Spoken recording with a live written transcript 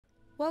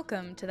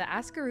Welcome to the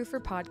AskARoofer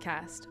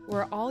Podcast,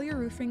 where all your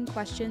roofing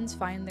questions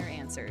find their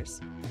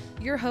answers.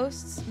 Your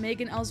hosts,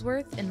 Megan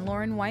Ellsworth and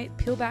Lauren White,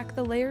 peel back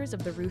the layers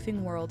of the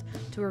roofing world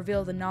to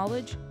reveal the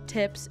knowledge,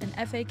 tips, and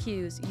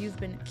FAQs you've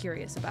been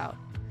curious about.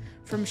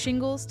 From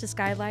shingles to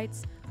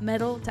skylights,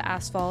 metal to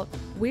asphalt,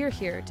 we're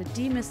here to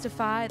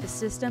demystify the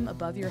system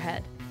above your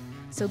head.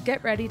 So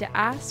get ready to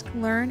ask,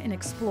 learn, and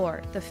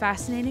explore the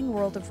fascinating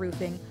world of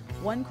roofing,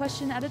 one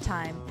question at a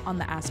time on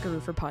the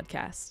AskARoofer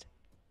Podcast.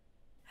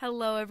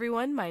 Hello,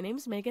 everyone. My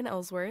name's Megan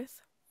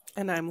Ellsworth.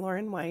 And I'm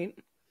Lauren White.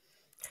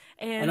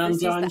 And I'm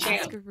this John is the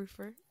Chan.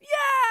 AskARoofer.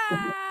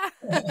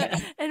 Yeah!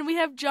 And we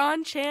have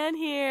John Chan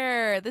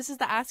here. This is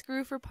the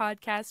AskARoofer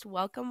Podcast.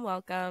 Welcome,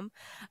 welcome.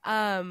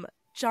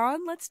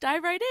 John, let's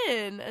dive right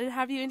in and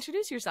have you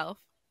introduce yourself.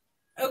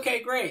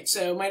 Okay, great.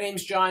 So my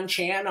name's John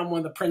Chan. I'm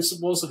one of the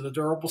principals of the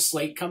Durable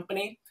Slate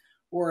Company.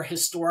 We're a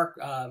historic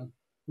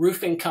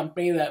roofing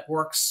company that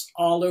works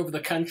all over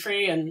the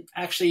country and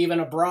actually even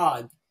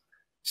abroad.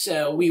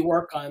 So we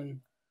work on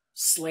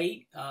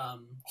slate,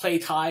 clay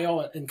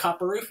tile, and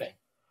copper roofing.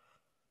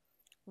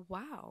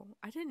 Wow.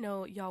 I didn't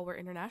know y'all were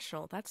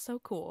international. That's so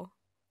cool.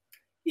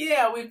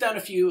 Yeah, we've done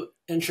a few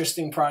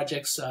interesting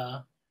projects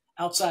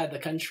outside the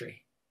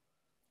country.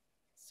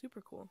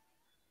 Super cool.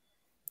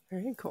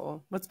 Very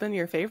cool. What's been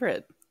your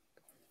favorite?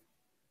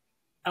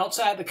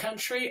 Outside the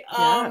country?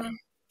 Yeah.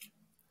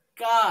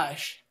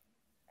 Gosh.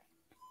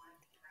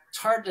 It's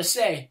hard to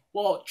say.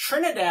 Well,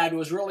 Trinidad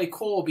was really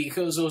cool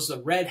because it was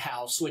the Red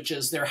House, which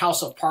is their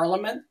House of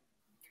Parliament.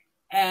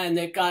 And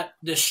it got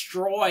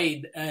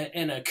destroyed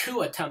in a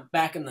coup attempt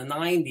back in the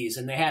 90s,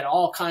 and they had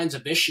all kinds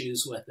of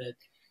issues with it.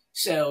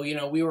 So,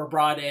 we were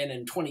brought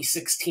in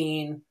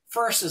 2016,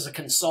 first as a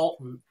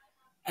consultant,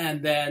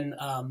 and then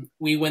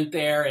we went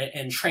there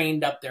and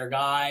trained up their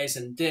guys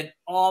and did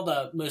all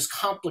the most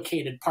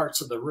complicated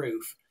parts of the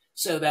roof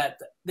so that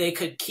they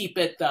could keep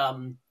it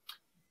on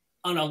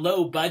a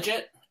low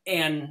budget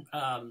and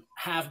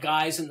have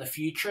guys in the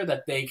future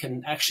that they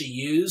can actually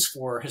use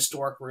for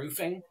historic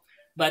roofing.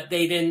 But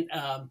they didn't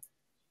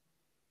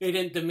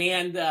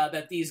demand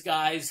that these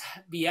guys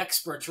be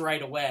experts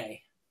right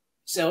away.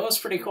 So it was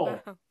pretty cool.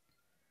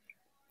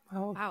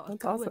 Oh, Wow, a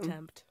that's coup awesome.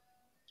 attempt.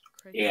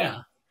 Crazy.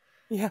 Yeah.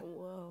 Yeah.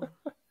 Whoa.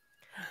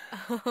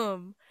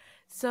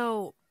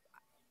 So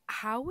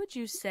how would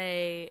you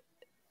say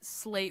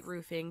slate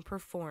roofing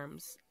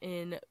performs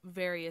in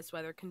various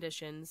weather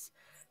conditions,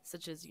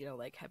 such as,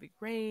 like heavy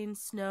rain,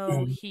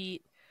 snow,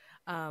 heat?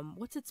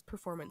 What's its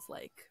performance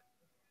like?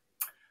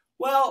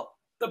 Well,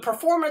 the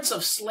performance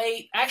of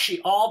slate,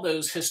 actually all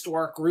those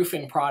historic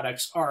roofing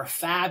products are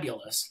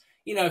fabulous.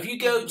 If you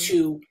go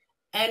to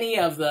any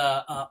of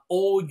the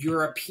old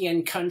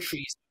European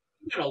countries,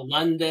 you go to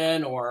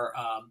London or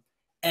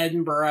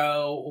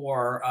Edinburgh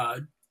or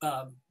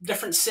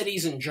different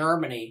cities in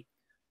Germany,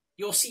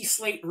 you'll see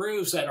slate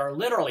roofs that are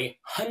literally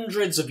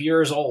hundreds of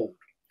years old.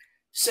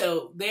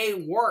 So they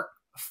work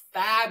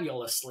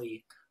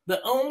fabulously.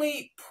 The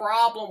only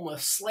problem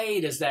with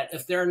slate is that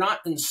if they're not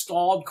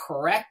installed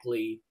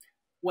correctly,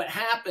 what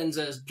happens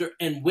is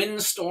in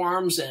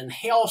windstorms and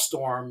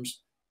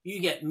hailstorms, you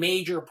get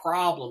major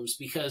problems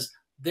because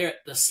the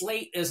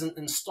slate isn't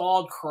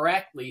installed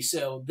correctly.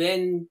 So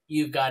then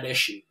you've got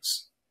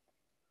issues.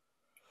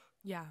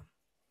 Yeah.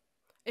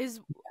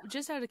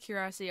 Just out of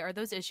curiosity, are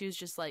those issues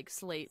just like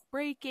slate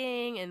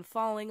breaking and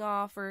falling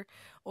off, or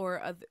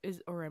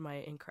am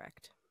I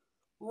incorrect?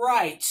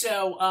 Right.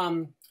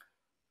 So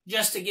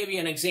just to give you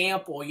an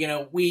example,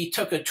 we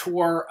took a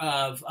tour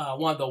of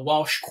one of the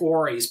Welsh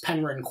quarries,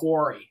 Penrhyn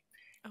Quarry,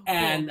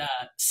 and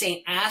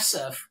St.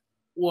 Asaph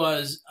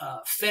was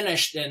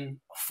finished in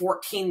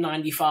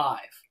 1495.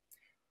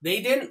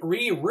 They didn't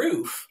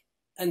re-roof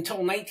until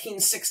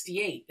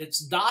 1968. It's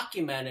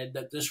documented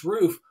that this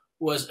roof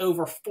was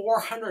over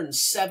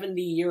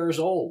 470 years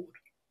old.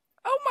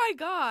 Oh my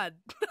God.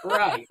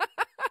 Right.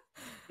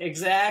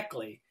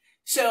 Exactly.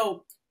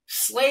 So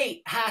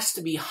slate has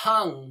to be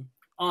hung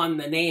on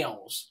the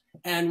nails.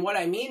 And what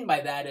I mean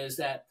by that is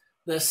that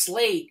the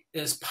slate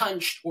is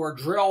punched or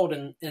drilled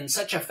in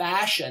such a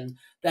fashion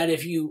that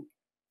if you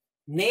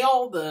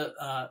nail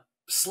the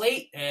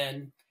slate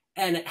in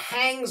and it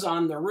hangs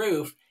on the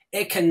roof,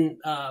 it can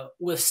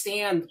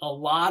withstand a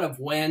lot of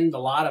wind, a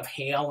lot of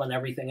hail, and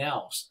everything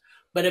else.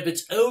 But if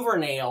it's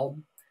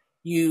over-nailed,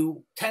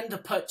 you tend to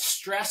put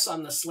stress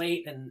on the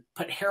slate and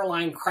put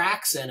hairline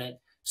cracks in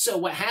it. So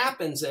what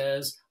happens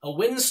is a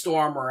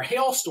windstorm or a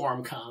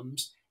hailstorm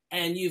comes,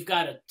 and you've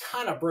got a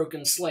ton of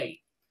broken slate.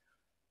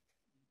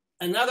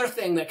 Another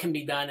thing that can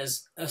be done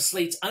is a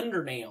slate's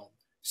under-nailed.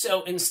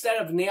 So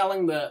instead of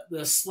nailing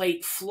the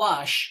slate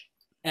flush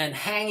and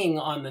hanging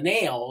on the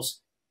nails,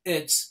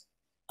 it's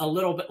a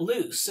little bit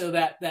loose so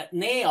that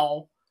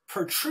nail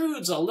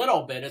protrudes a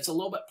little bit. It's a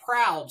little bit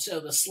proud. So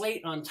the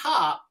slate on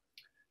top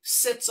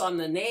sits on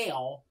the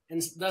nail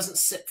and doesn't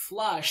sit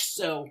flush.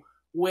 So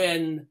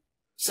when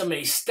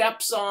somebody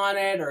steps on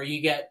it or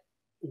you get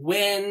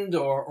wind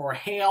or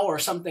hail or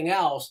something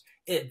else,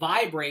 it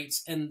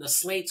vibrates and the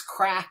slates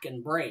crack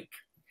and break.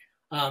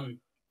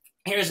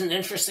 Here's an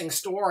interesting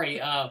story.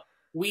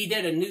 we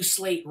did a new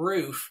slate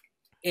roof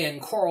in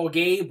Coral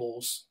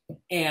Gables,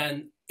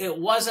 and it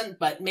wasn't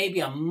but maybe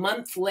a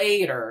month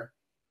later,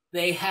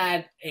 they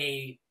had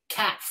a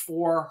Cat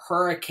 4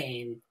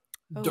 hurricane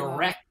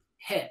direct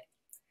hit.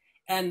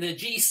 And the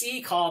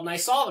GC called, and I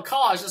saw the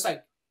call. I was just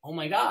like, oh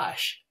my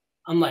gosh.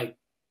 I'm like,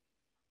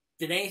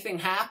 did anything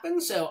happen?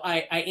 So I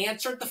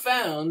answered the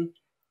phone,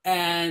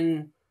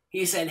 and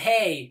he said,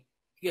 hey,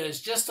 he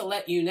goes, just to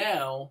let you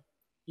know,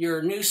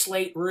 your new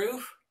slate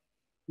roof,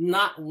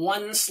 not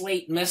one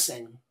slate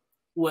missing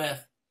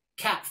with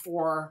Cat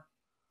 4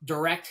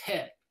 direct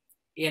hit,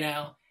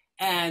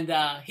 And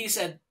he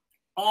said,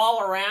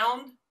 all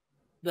around,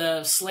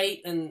 the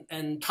slate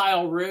and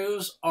tile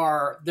roofs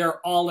they're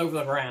all over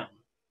the ground.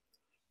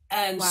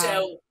 And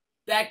so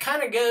that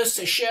kind of goes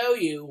to show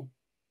you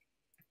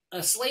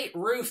a slate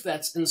roof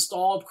that's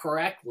installed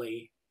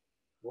correctly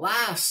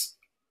lasts,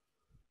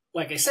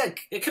 like I said,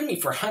 it can be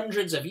for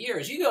hundreds of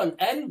years. You go in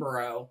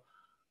Edinburgh,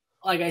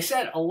 like I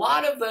said, a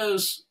lot of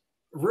those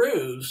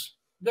roofs,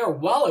 they're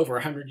well over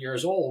 100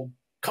 years old,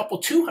 couple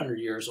 200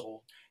 years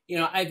old.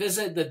 I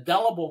visited the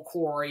Durable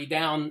quarry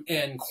down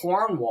in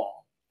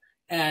Cornwall,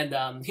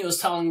 and he was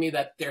telling me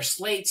that their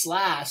slates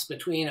last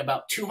between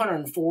about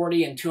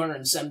 240 and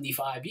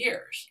 275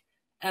 years.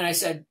 And I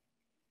said,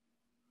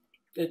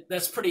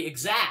 that's pretty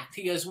exact.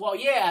 He goes, well,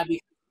 yeah,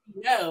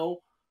 because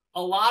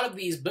a lot of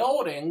these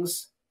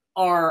buildings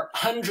are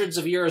hundreds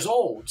of years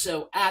old.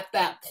 So at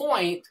that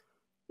point,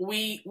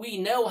 we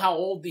know how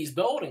old these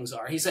buildings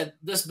are. He said,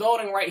 this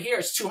building right here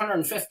is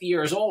 250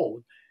 years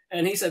old.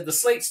 And he said, the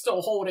slate's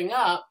still holding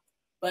up,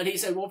 but he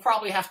said, we'll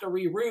probably have to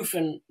re-roof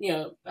in,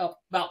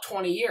 about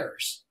 20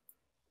 years.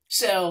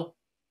 So,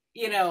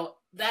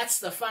 that's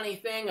the funny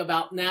thing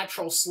about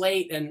natural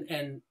slate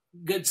and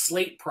good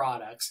slate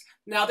products.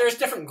 Now, there's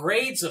different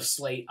grades of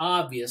slate,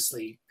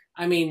 obviously.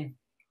 I mean,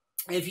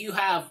 if you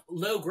have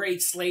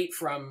low-grade slate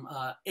from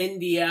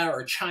India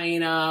or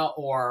China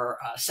or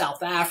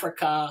South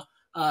Africa,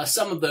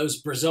 some of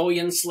those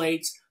Brazilian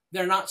slates,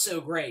 they're not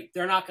so great.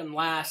 They're not going to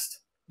last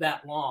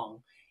that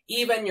long.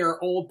 Even your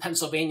old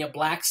Pennsylvania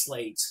black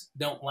slates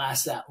don't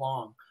last that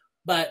long.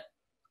 But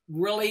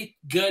really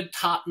good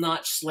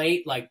top-notch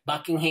slate like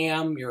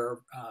Buckingham,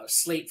 your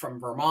slate from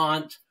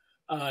Vermont,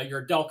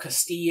 your Del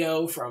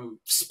Castillo from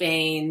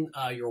Spain,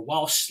 your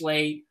Welsh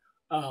slate,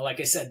 like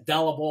I said,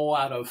 Durable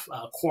out of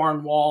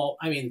Cornwall.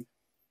 I mean,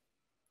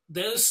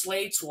 those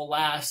slates will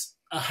last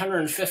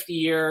 150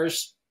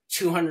 years,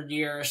 200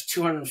 years,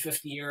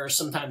 250 years,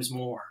 sometimes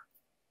more.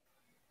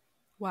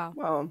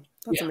 Wow.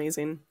 That's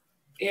amazing.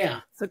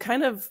 Yeah. So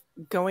kind of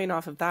going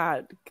off of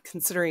that,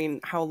 considering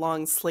how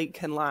long slate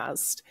can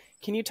last,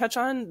 can you touch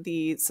on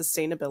the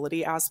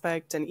sustainability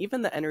aspect and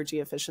even the energy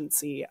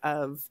efficiency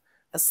of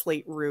a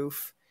slate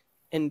roof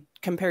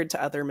compared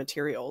to other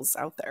materials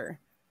out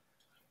there?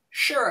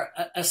 Sure.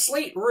 A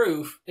slate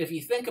roof, if you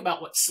think about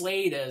what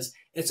slate is,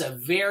 it's a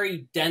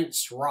very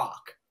dense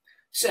rock.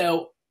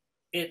 So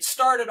it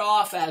started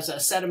off as a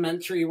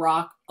sedimentary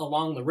rock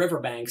along the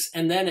riverbanks,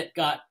 and then it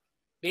got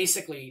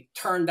basically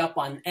turned up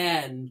on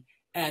end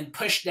and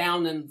pushed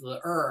down into the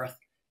earth.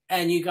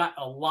 And you got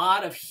a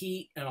lot of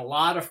heat and a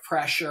lot of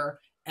pressure,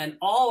 and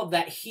all of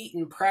that heat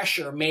and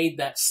pressure made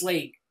that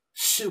slate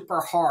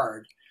super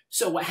hard.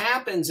 So what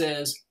happens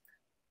is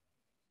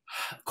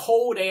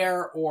cold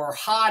air or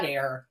hot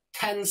air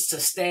tends to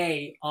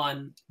stay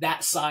on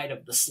that side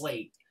of the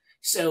slate.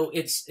 So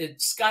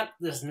it's got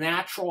this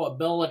natural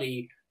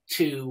ability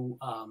to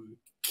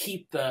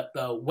keep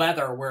the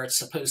weather where it's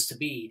supposed to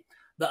be.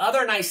 The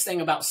other nice thing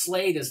about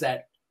slate is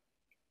that,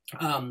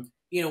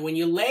 when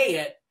you lay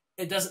it,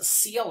 it doesn't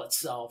seal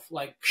itself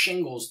like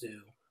shingles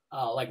do,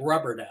 like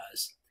rubber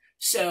does.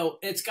 So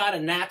it's got a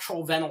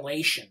natural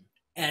ventilation,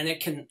 and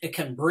it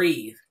can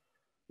breathe.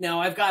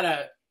 Now, I've got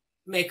to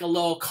make a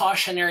little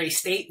cautionary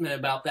statement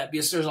about that,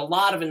 because there's a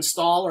lot of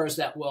installers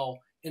that will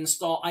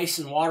install ice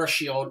and water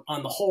shield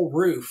on the whole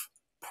roof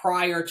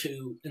prior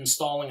to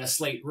installing a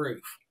slate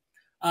roof.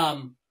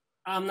 I'm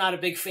not a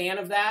big fan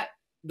of that.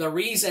 The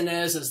reason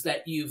is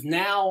that you've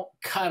now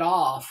cut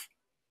off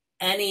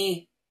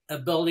any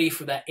ability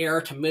for that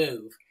air to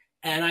move.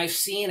 And I've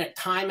seen it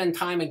time and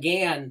time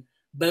again,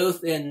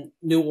 both in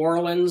New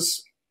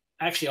Orleans,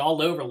 actually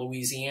all over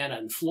Louisiana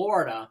and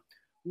Florida,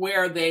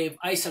 where they've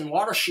ice and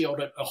water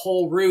shielded a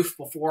whole roof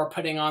before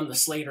putting on the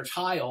slate or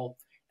tile.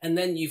 And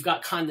then you've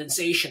got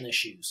condensation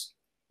issues.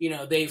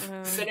 They've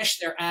finished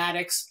their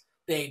attics.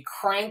 They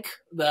crank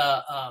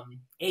the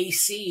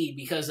AC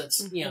because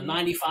it's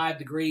 95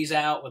 degrees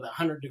out with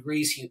 100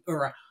 degrees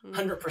or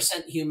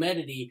 100%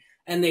 humidity,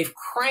 and they've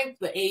cranked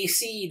the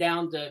AC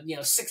down to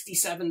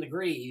 67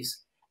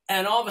 degrees,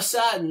 and all of a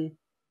sudden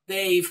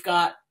they've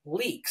got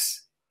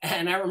leaks.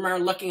 And I remember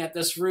looking at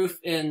this roof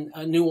in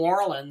New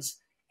Orleans,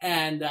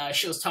 and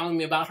she was telling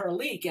me about her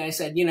leak, and I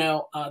said,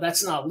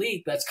 that's not a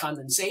leak, that's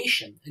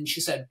condensation. And she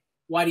said,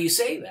 why do you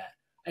say that?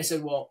 I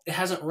said, well, it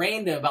hasn't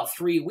rained in about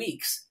 3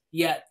 weeks.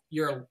 Yet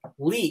your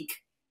leak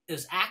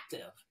is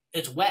active.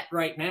 It's wet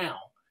right now.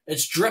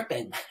 It's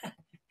dripping.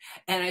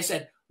 And I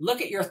said, look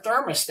at your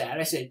thermostat.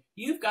 I said,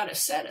 you've got it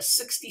set at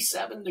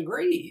 67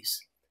 degrees.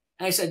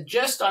 And I said,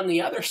 just on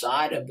the other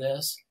side of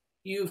this,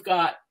 you've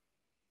got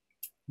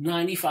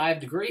 95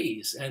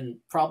 degrees and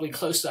probably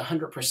close to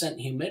 100%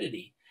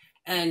 humidity.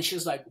 And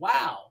she's like,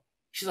 wow.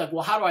 She's like,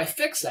 well, how do I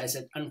fix that? I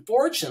said,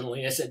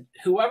 unfortunately, I said,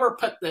 whoever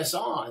put this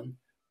on,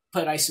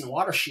 put ice and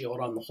water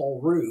shield on the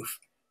whole roof.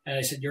 And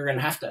I said, you're going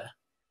to have to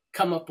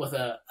come up with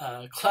a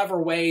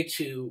clever way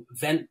to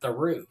vent the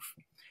roof.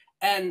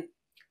 And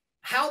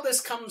how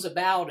this comes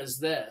about is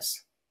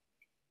this.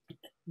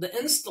 The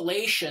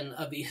installation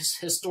of these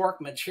historic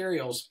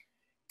materials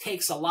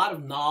takes a lot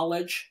of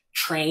knowledge,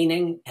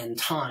 training, and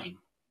time.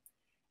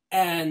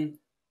 And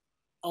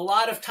a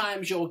lot of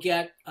times you'll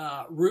get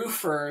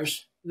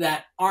roofers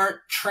that aren't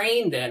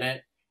trained in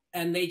it,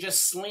 and they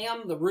just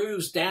slam the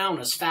roofs down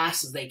as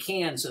fast as they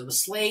can. So the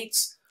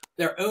slates,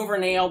 they're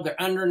overnailed, they're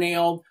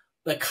undernailed.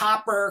 The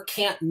copper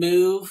can't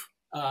move,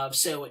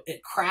 so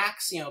it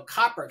cracks.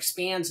 Copper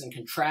expands and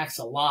contracts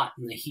a lot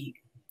in the heat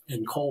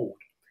and cold.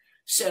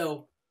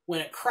 So when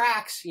it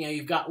cracks,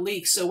 you've got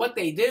leaks. So what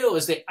they do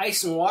is they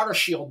ice and water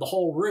shield the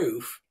whole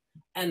roof,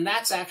 and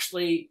that's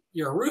actually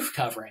your roof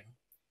covering.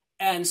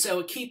 And so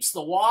it keeps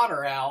the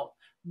water out,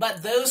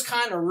 but those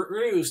kind of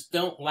roofs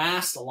don't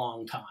last a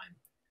long time.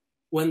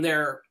 When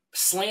they're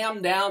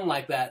slammed down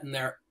like that and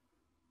they're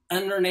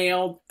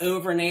undernailed,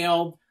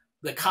 overnailed,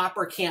 the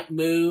copper can't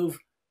move,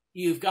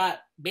 you've got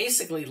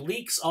basically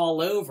leaks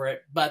all over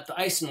it, but the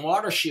ice and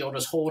water shield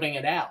is holding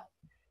it out.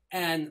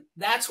 And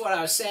that's what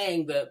I was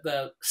saying,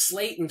 the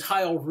slate and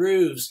tile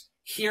roofs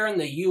here in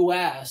the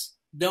U.S.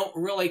 don't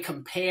really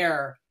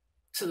compare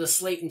to the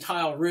slate and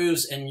tile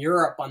roofs in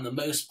Europe on the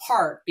most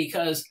part,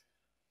 because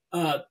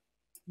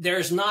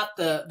there's not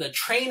the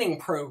training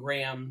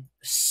program,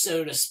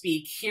 so to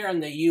speak, here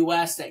in the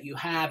U.S. that you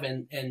have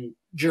in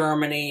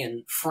Germany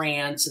and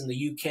France and the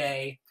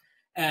U.K.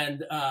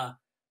 And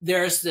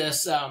there's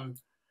this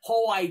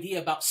whole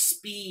idea about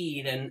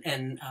speed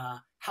and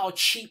how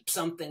cheap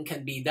something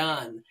can be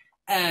done.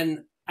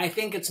 And I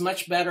think it's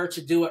much better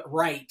to do it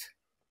right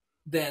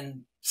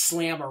than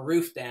slam a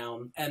roof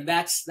down. And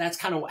that's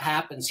kind of what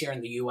happens here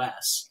in the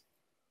U.S.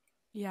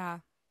 Yeah,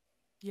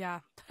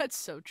 that's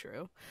so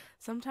true.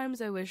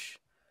 Sometimes I wish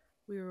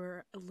we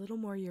were a little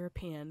more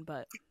European,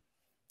 but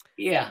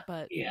yeah.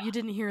 You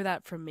didn't hear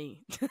that from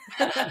me.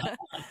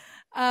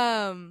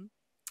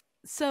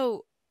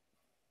 So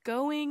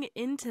going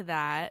into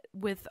that,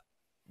 with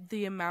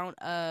the amount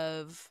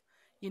of,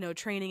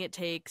 training it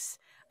takes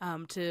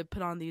to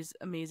put on these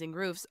amazing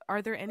roofs,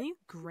 are there any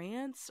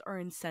grants or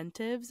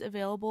incentives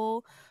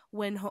available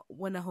when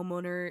a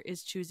homeowner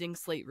is choosing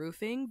slate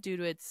roofing due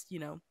to its,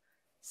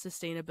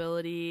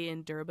 sustainability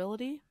and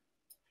durability?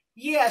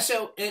 Yeah,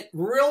 so it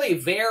really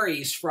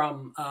varies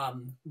from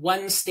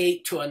one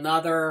state to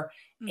another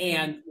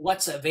and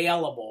what's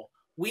available.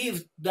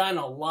 We've done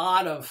a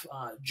lot of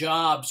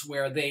jobs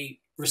where they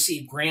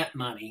receive grant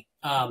money.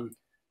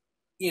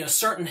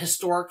 Certain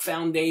historic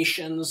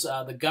foundations,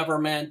 the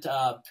government.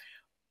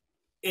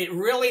 It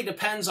really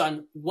depends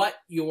on what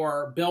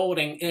your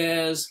building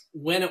is,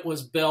 when it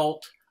was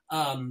built,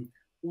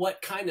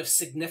 what kind of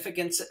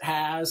significance it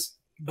has.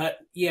 But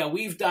yeah,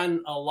 we've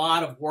done a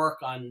lot of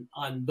work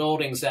on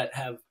buildings that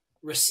have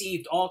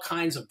received all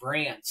kinds of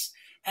grants.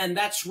 And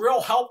that's real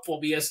helpful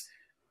because,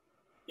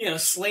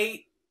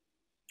 slate,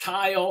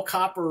 tile,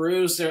 copper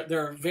roofs,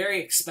 they're very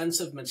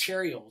expensive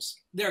materials.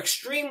 They're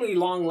extremely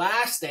long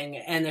lasting.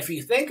 And if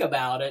you think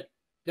about it,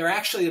 they're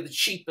actually the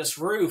cheapest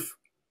roof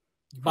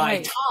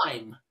by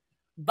time.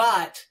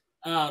 But,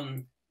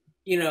 the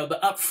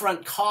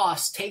upfront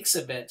cost takes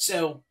a bit.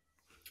 So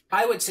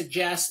I would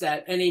suggest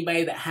that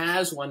anybody that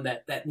has one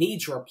that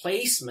needs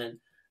replacement,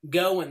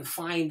 go and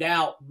find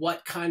out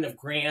what kind of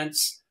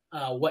grants,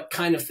 what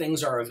kind of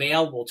things are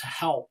available to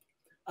help.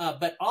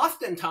 But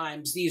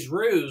oftentimes these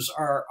roofs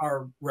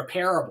are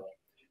repairable,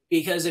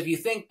 because if you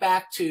think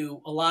back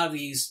to a lot of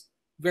these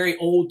very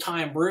old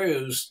time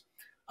roofs,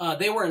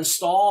 they were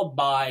installed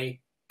by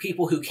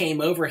people who came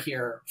over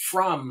here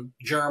from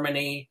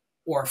Germany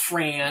or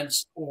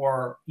France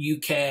or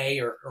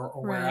UK or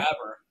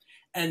wherever.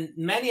 And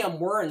many of them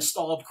were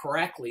installed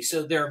correctly.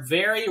 So they're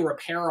very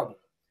repairable.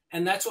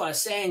 And that's what I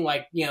was saying,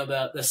 like,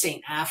 the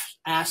St.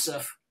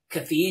 Asaph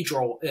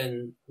Cathedral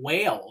in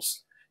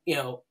Wales,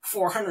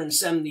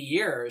 470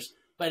 years,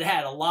 but it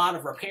had a lot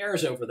of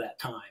repairs over that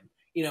time.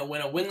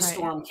 When a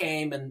windstorm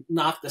came and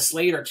knocked the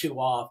slate or two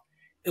off,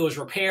 it was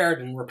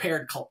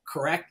repaired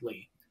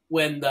correctly.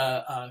 When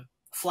the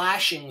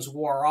flashings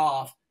wore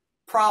off,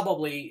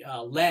 probably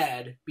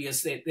lead,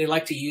 because they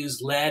like to use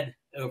lead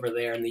over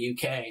there in the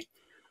UK.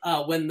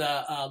 When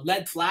the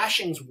lead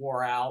flashings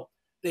wore out,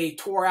 they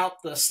tore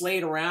out the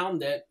slate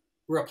around it,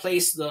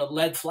 replaced the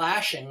lead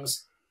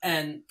flashings,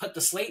 and put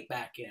the slate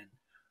back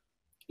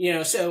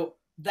in. So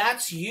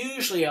that's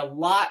usually a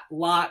lot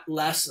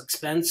less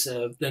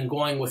expensive than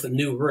going with a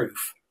new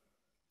roof.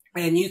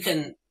 And you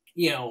can,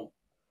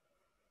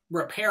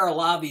 repair a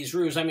lot of these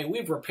roofs. I mean,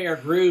 we've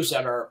repaired roofs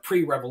that are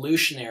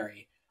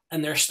pre-revolutionary,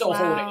 and they're still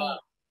holding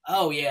up.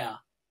 Oh, yeah.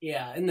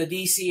 Yeah, in the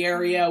DC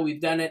area, we've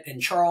done it in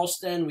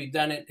Charleston, we've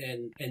done it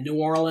in New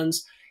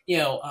Orleans.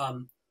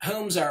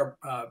 Homes are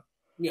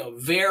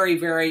very,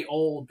 very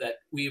old that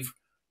we've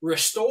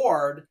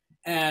restored,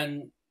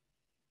 and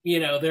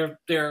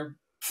they're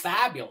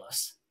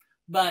fabulous.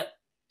 But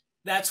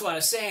that's what I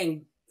was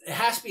saying. It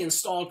has to be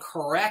installed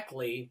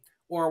correctly,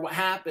 or what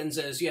happens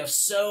is you have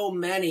so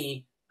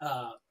many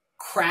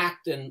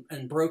cracked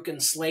and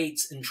broken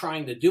slates in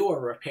trying to do a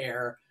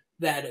repair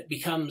that it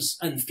becomes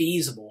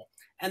unfeasible.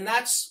 And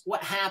that's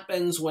what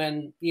happens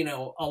when,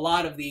 a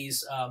lot of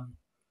these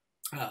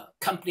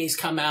companies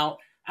come out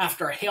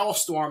after a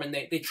hailstorm and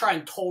they try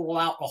and total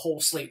out a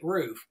whole slate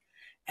roof.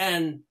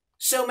 And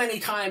so many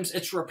times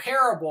it's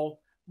repairable,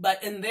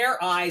 but in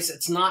their eyes,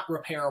 it's not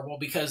repairable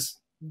because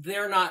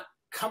they're not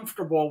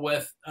comfortable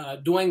with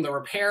doing the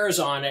repairs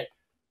on it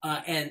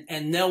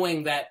and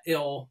knowing that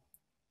it'll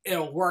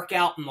work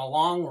out in the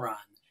long run,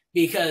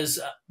 because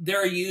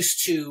they're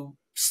used to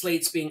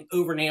slates being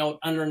overnailed,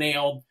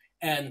 undernailed,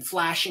 and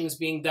flashings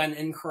being done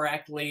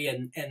incorrectly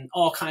and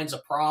all kinds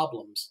of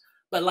problems.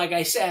 But like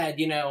I said,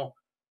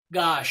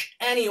 gosh,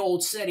 any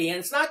old city, and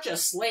it's not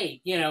just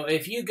slate,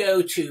 if you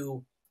go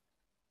to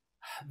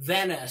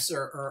Venice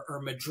or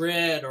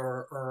Madrid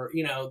or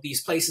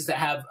these places that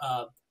have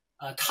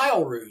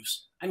tile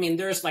roofs, I mean,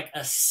 there's like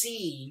a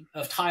sea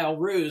of tile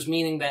roofs,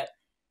 meaning that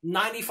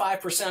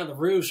 95% of the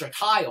roofs are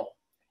tile,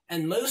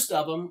 and most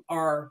of them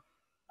are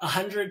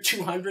 100,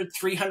 200,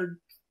 300,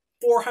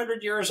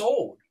 400 years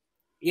old.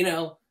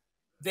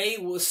 They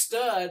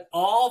withstood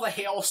all the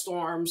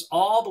hailstorms,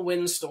 all the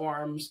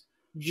windstorms,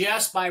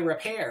 just by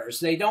repairs.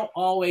 They don't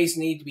always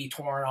need to be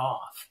torn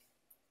off.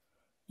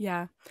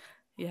 Yeah.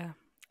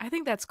 I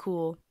think that's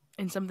cool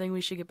and something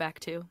we should get back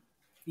to.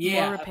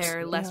 Yeah. More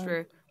repair, less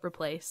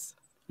replace.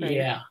 Right.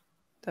 Yeah.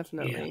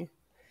 Definitely. Yeah.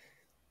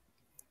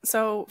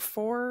 So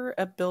for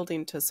a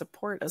building to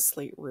support a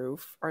slate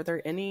roof, are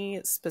there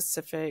any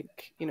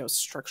specific,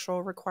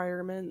 structural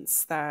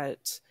requirements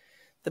that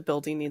the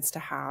building needs to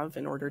have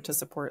in order to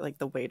support like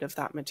the weight of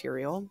that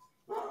material?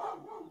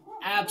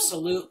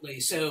 Absolutely.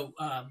 So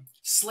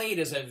slate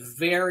is a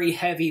very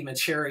heavy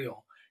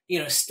material.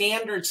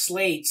 Standard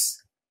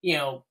slates,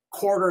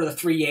 quarter to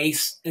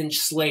 3/8 inch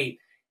slate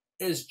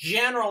is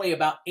generally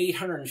about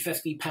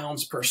 850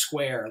 pounds per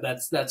square.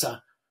 That's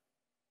a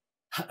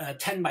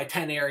 10 by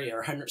 10 area or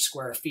 100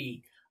 square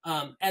feet.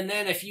 And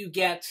then if you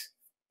get,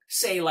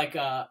 say, like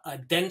a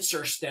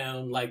denser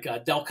stone, like a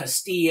Del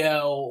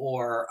Castillo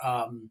or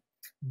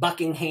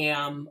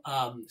Buckingham,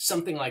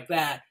 something like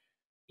that,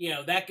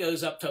 that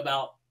goes up to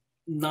about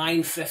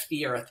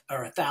 950 or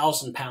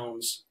 1,000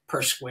 pounds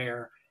per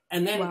square.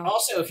 And then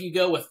also if you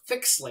go with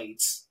thick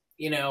slates,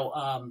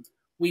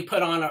 we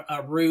put on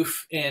a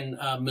roof in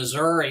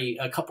Missouri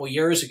a couple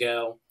years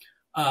ago.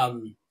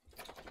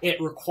 It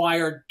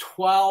required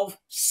 12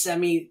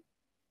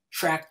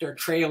 semi-tractor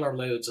trailer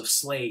loads of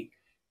slate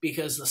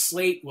because the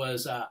slate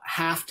was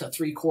 1/2 to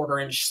 3/4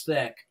 inch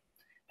thick,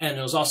 and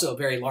it was also a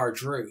very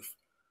large roof.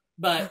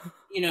 But,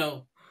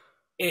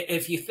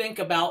 if you think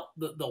about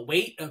the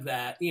weight of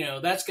that,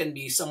 that's going to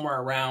be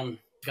somewhere around,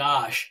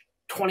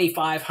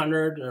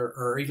 2,500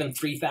 or even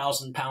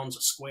 3,000 pounds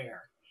a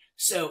square.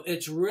 So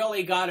it's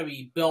really got to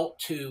be built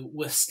to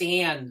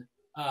withstand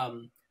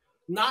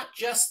not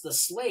just the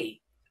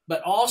slate,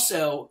 but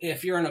also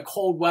if you're in a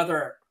cold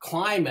weather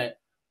climate,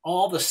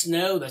 all the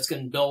snow that's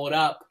going to build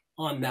up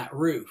on that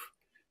roof.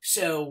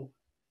 So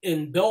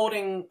in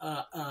building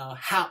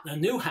a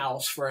new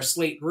house for a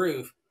slate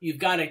roof, you've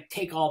got to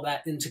take all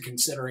that into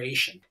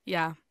consideration.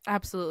 Yeah,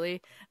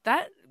 absolutely.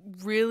 That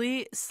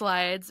really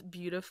slides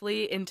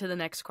beautifully into the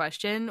next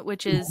question,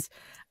 which is,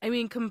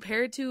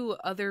 compared to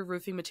other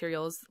roofing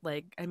materials,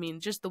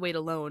 just the weight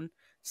alone,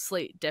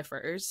 slate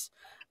differs.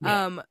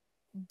 Yeah.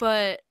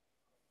 But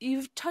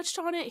you've touched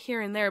on it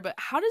here and there, but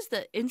how does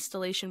the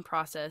installation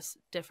process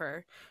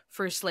differ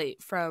for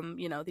slate from,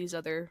 these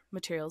other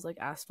materials like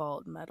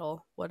asphalt,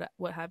 metal,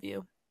 what have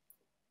you?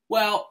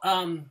 Well,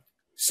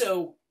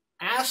 so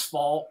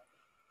asphalt,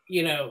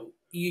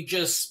 you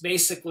just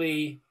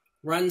basically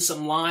run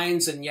some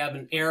lines and you have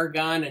an air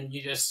gun and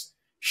you just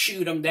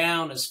shoot them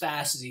down as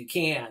fast as you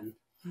can.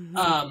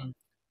 Mm-hmm.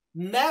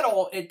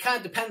 Metal, it kind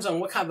of depends on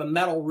what kind of a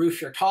metal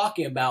roof you're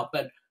talking about,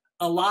 but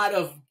a lot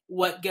of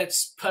what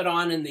gets put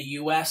on in the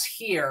US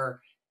here,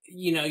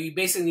 you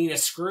basically need a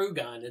screw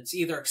gun. It's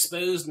either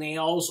exposed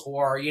nails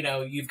or,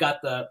 you've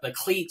got the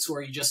cleats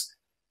where you just,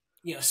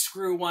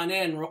 screw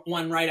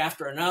one right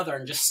after another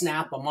and just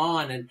snap them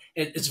on. And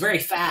it's very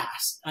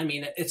fast.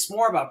 It's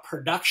more of a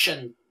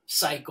production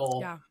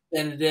cycle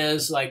than it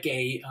is like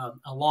a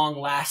long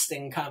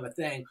lasting kind of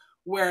thing.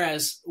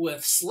 Whereas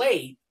with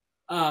slate,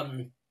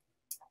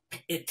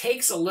 it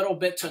takes a little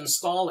bit to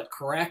install it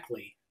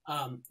correctly.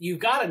 You've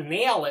got to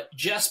nail it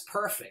just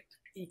perfect.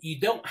 You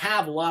don't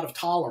have a lot of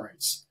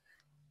tolerance.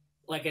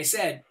 Like I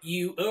said,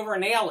 you over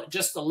nail it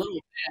just a little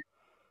bit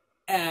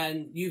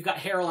and you've got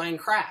hairline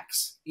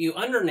cracks. You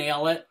under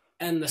nail it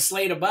and the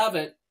slate above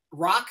it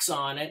rocks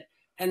on it.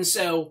 And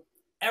so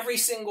every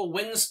single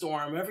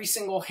windstorm, every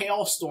single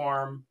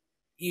hailstorm,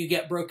 you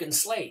get broken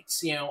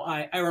slates.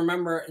 I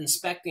remember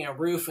inspecting a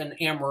roof in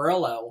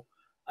Amarillo,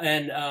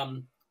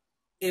 and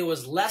it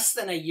was less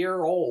than a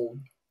year old.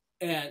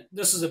 And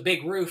this is a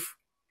big roof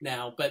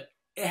now, but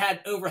it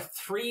had over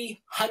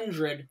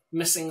 300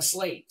 missing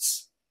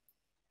slates.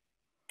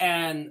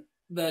 And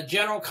the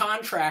general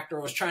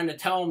contractor was trying to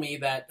tell me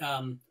that,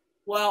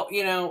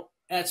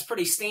 that's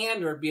pretty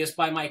standard, because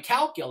by my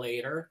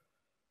calculator,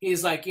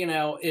 he's like,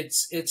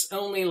 it's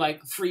only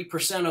like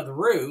 3% of the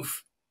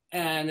roof,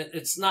 and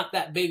it's not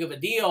that big of a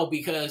deal,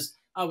 because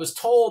I was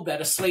told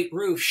that a slate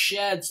roof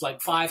sheds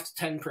like 5 to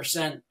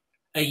 10%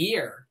 a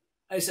year.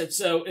 I said,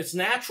 so it's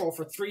natural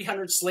for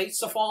 300 slates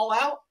to fall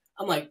out?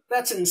 I'm like,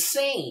 that's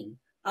insane.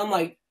 I'm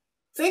like,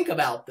 think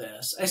about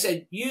this. I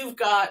said, you've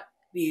got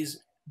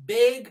these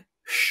big,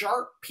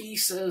 sharp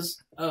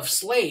pieces of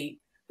slate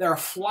that are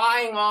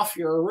flying off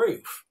your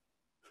roof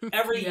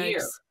every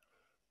year.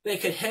 They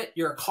could hit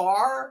your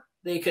car.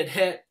 They could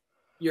hit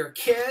your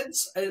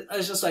kids. I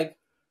was just like,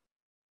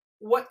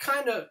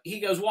 he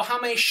goes, well,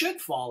 how many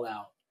should fall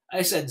out?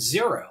 I said,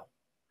 0.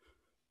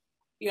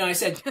 I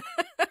said,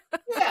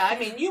 yeah, I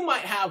mean, you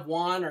might have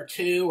 1 or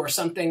 2 or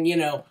something,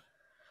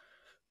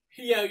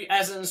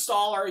 as an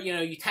installer,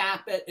 you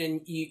tap it,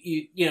 and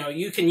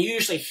you can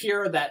usually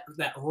hear that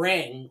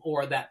ring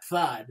or that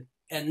thud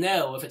and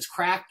know if it's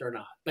cracked or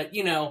not. But,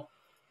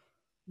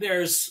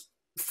 there's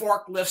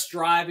forklifts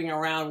driving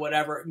around,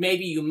 whatever.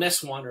 Maybe you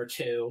miss 1 or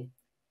 2,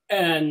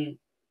 and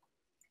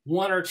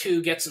 1 or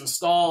 2 gets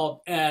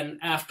installed, and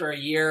after a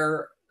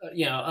year,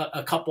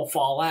 a couple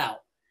fall out.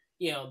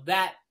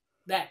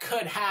 That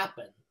could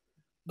happen.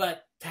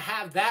 But to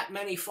have that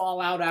many fall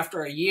out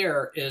after a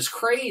year is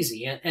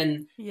crazy.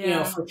 And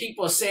for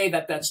people to say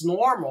that that's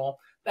normal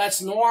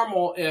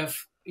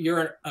if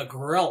you're a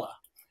gorilla.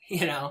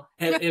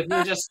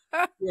 If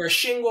you're a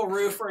shingle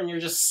roofer and you're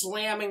just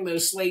slamming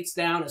those slates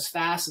down as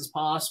fast as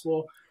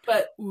possible.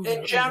 But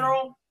in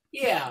general,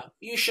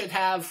 you should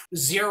have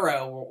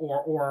 0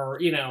 or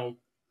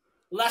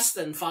less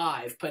than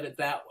 5, put it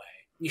that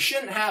way. You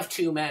shouldn't have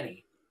too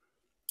many.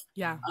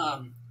 Yeah.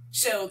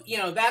 So,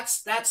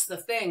 that's the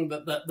thing,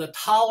 the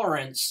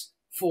tolerance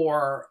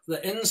for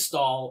the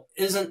install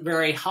isn't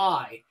very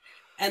high.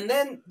 And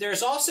then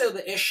there's also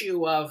the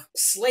issue of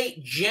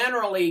slate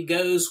generally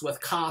goes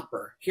with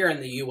copper here in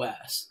the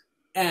U.S.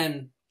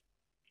 And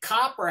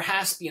copper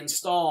has to be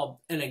installed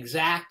an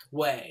exact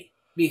way,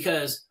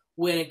 because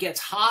when it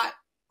gets hot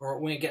or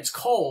when it gets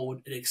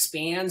cold, it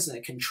expands and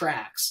it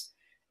contracts.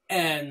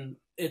 And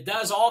it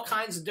does all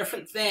kinds of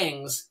different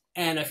things.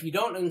 And if you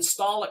don't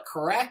install it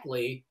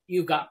correctly,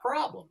 you've got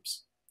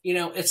problems.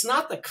 It's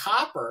not the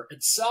copper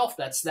itself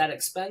that's that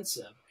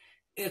expensive.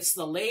 It's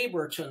the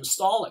labor to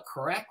install it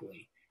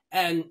correctly.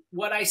 And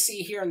what I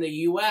see here in the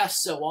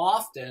U.S. so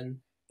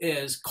often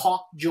is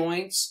caulk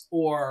joints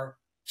or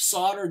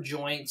solder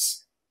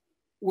joints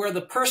where the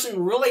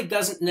person really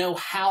doesn't know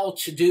how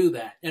to do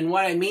that. And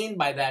what I mean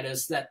by that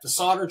is that the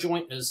solder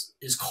joint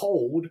is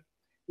cold,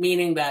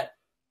 meaning that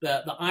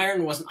the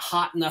iron wasn't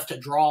hot enough to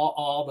draw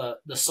all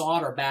the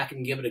solder back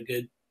and give it a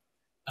good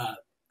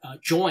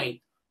joint,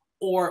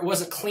 or it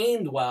wasn't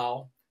cleaned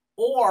well,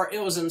 or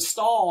it was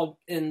installed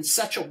in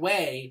such a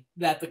way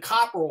that the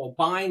copper will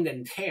bind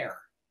and tear.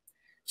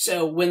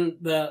 So when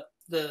the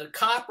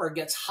copper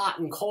gets hot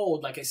and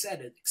cold, like I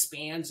said, it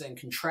expands and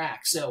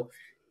contracts. So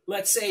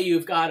let's say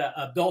you've got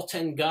a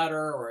built-in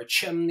gutter or a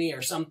chimney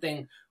or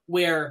something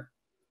where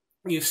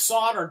you've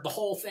soldered the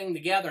whole thing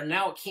together.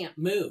 Now it can't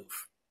move.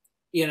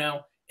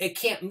 It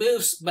can't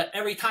move, but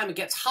every time it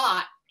gets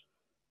hot,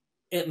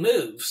 it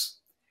moves.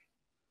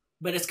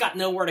 But it's got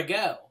nowhere to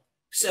go.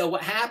 So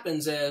what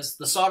happens is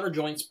the solder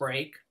joints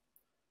break,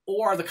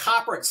 or the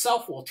copper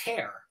itself will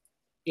tear.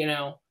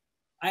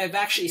 I have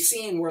actually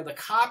seen where the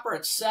copper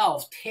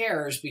itself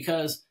tears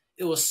because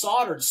it was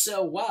soldered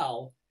so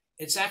well,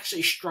 it's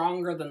actually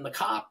stronger than the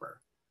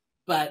copper.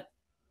 But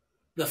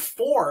the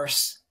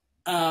force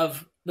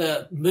of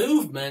the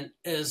movement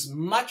is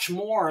much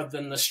more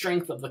than the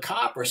strength of the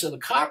copper. So the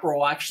copper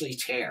will actually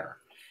tear.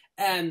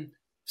 And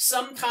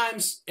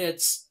sometimes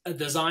it's a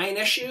design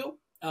issue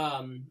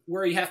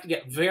where you have to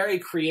get very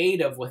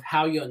creative with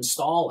how you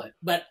install it.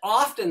 But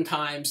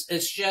oftentimes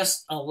it's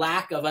just a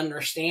lack of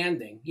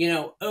understanding.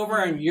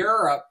 Over in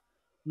Europe,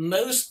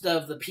 most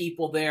of the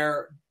people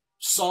there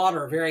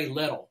solder very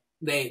little.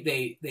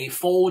 They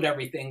fold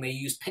everything. They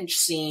use pinch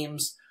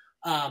seams.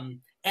 And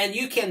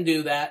you can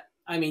do that.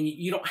 I mean,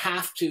 you don't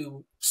have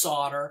to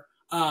solder.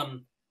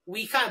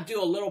 We kind of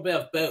do a little bit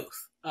of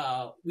both.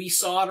 We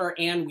solder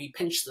and we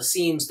pinch the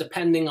seams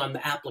depending on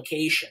the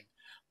application.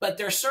 But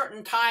there's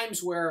certain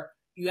times where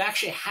you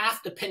actually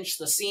have to pinch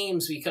the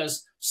seams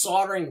because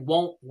soldering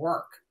won't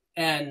work.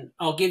 And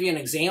I'll give you an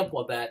example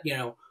of that.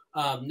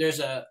 There's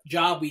a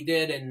job we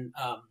did in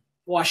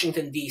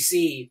Washington,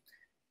 D.C.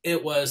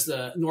 It was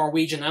the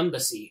Norwegian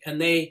embassy,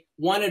 and they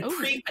wanted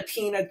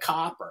pre-patinaed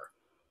copper.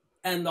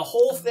 And the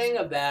whole thing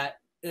of that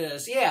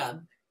is,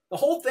 that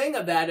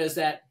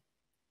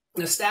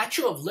the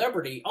Statue of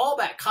Liberty, all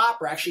that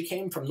copper actually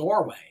came from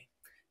Norway.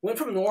 Went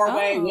from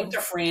Norway, went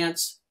to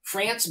France.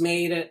 France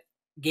made it,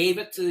 gave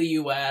it to the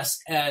U.S.,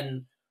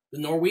 and the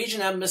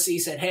Norwegian embassy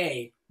said,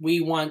 hey, we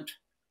want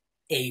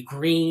a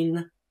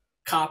green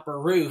copper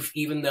roof,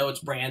 even though it's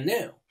brand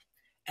new.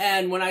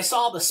 And when I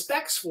saw the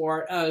specs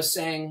for it, I was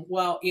saying,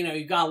 well,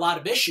 you've got a lot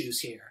of issues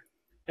here.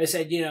 I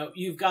said,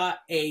 you've got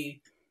a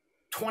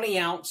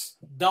 20-ounce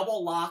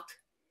double-locked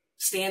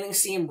standing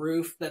seam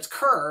roof that's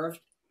curved,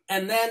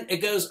 and then it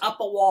goes up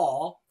a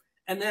wall,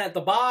 and then at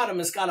the bottom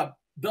it's got a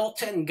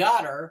built-in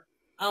gutter.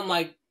 I'm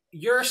like,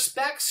 your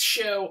specs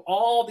show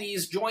all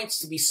these joints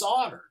to be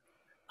soldered.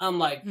 I'm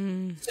like,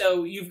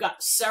 so you've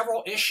got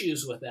several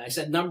issues with it. I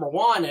said, number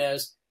one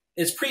is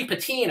it's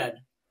pre-patinaed.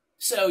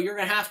 So you're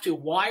going to have to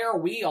wire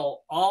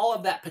wheel all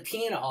of that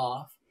patina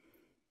off,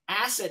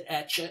 acid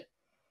etch it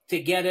to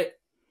get it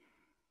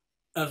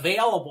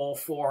available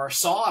for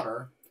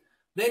solder.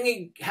 Then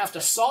you have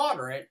to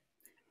solder it,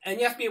 and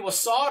you have to be able to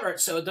solder it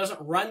so it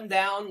doesn't run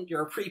down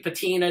your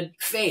pre-patinaed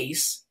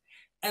face.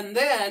 And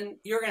then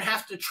you're going to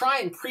have to try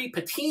and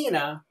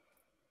pre-patina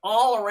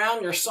all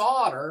around your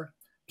solder.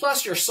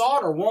 Plus, your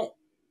solder won't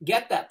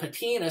get that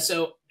patina,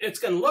 so it's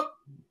going to look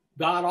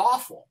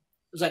god-awful.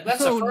 It's like,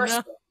 that's the first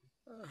thing.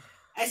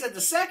 I said,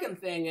 the second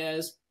thing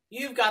is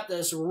you've got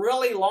this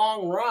really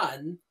long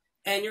run,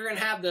 and you're going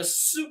to have this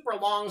super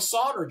long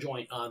solder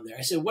joint on there.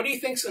 I said, what do you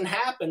think's going to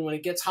happen when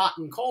it gets hot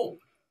and cold?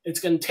 It's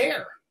going to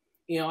tear.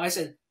 I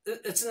said,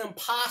 it's an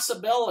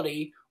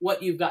impossibility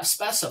what you've got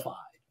specified.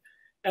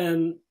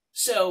 And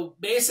so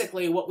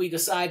basically what we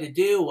decided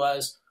to do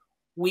was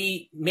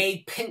we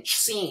made pinch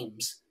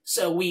seams.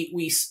 So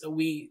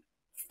we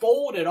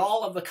folded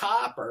all of the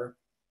copper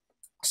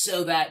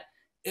so that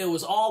it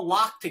was all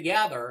locked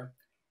together,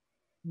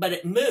 but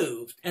it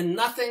moved, and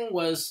nothing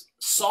was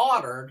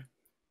soldered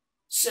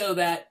so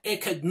that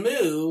it could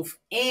move,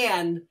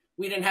 and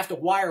we didn't have to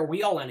wire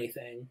wheel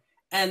anything.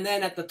 And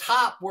then at the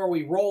top where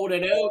we rolled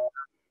it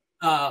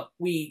over,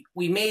 we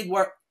made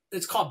what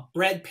it's called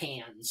bread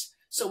pans.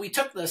 So we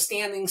took the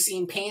standing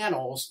seam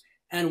panels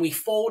and we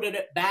folded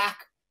it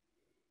back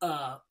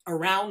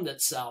around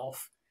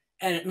itself,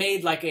 and it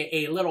made like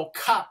a little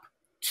cup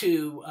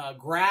to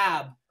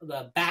grab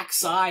the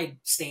backside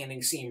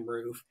standing seam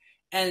roof.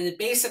 And it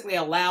basically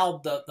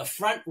allowed the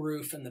front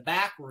roof and the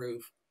back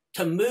roof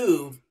to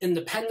move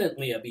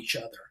independently of each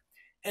other.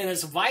 And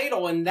it's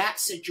vital in that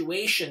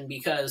situation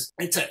because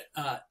it's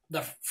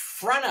the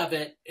front of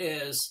it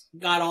is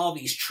got all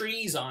these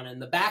trees on it,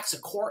 and the back's a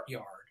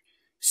courtyard.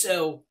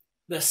 So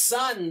the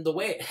sun, the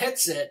way it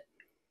hits it,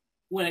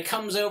 when it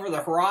comes over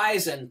the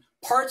horizon,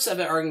 parts of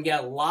it are going to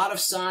get a lot of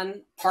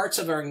sun, parts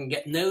of it are going to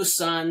get no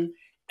sun,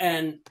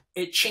 and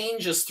it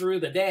changes through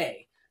the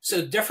day.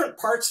 So different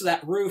parts of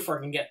that roof are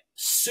going to get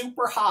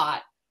super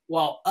hot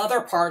while other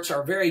parts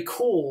are very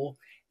cool,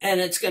 and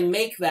it's going to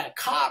make that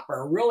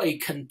copper really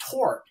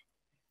contort.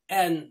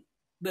 And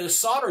those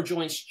solder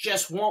joints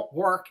just won't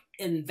work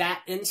in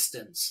that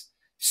instance.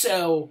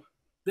 So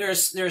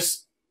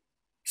there's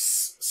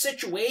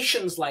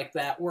situations like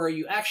that where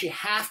you actually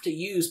have to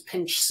use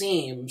pinch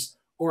seams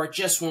or it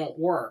just won't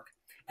work.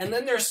 And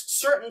then there's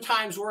certain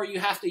times where you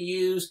have to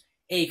use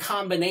a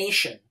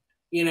combination.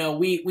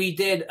 We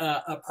did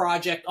a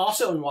project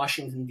also in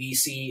Washington,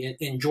 D.C.,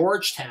 in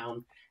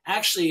Georgetown.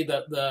 Actually,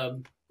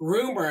 the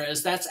rumor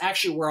is that's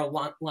actually where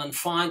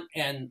L'Enfant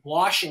and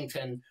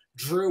Washington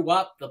drew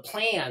up the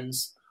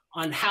plans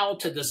on how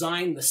to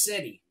design the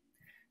city.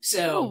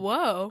 So,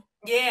 whoa.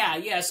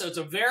 Yeah. So it's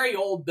a very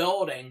old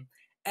building,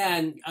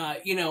 and,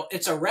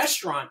 it's a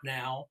restaurant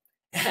now.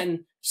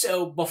 And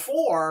so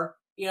before,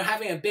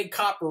 having a big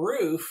copper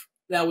roof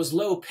that was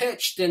low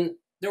pitched,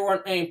 there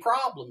weren't any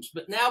problems.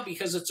 But now,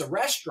 because it's a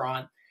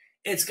restaurant,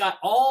 it's got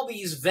all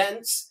these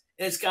vents,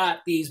 it's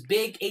got these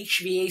big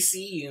HVAC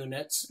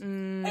units,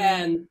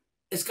 and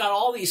it's got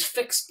all these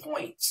fixed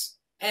points.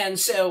 And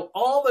so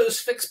all those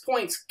fixed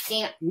points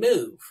can't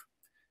move.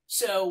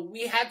 So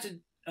we had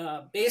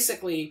to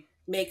basically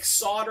make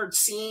soldered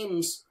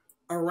seams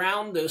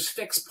around those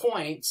fixed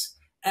points.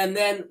 And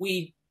then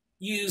we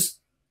used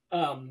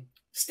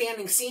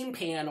standing seam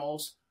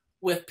panels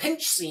with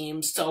pinch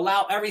seams to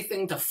allow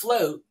everything to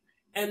float.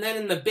 And then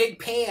in the big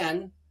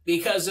pan,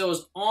 because it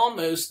was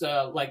almost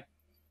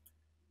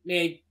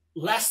maybe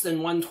less than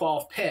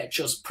 1/12 pitch,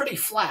 it was pretty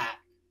flat.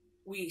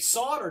 We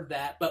soldered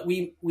that, but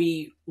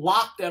we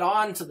locked it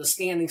onto the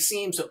standing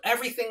seam so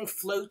everything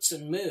floats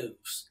and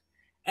moves.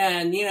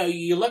 And,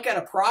 you look at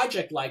a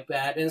project like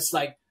that, and it's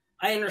like,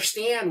 I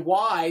understand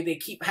why they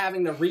keep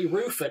having to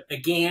re-roof it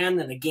again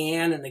and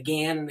again and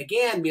again and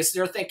again, because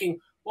they're thinking,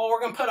 well, we're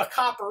going to put a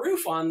copper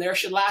roof on there,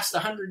 should last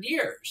 100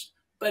 years,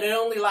 but it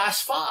only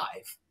lasts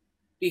 5.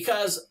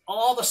 Because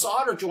all the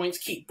solder joints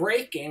keep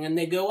breaking, and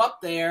they go up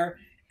there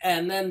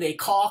and then they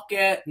caulk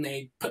it and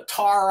they put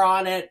tar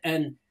on it,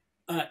 and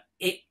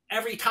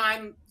every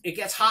time it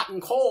gets hot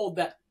and cold,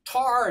 that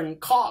tar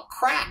and caulk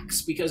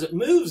cracks because it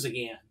moves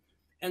again.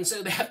 And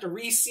so they have to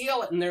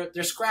reseal it, and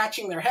they're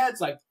scratching their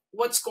heads like,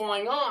 what's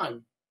going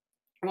on?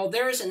 Well,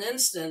 there's an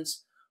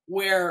instance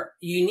where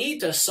you need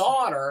to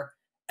solder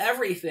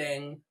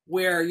everything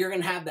where you're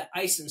going to have the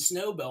ice and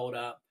snow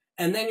buildup.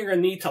 And then you're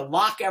going to need to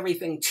lock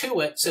everything to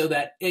it so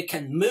that it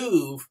can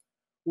move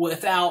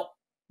without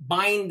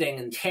binding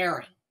and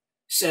tearing.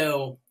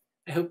 So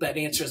I hope that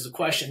answers the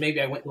question.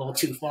 Maybe I went a little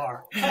too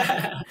far.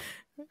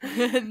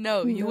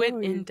 No, you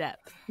went in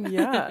depth.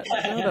 Yeah,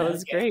 no, that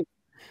was great.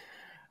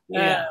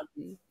 Yeah.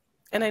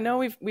 And I know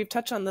we've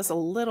touched on this a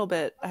little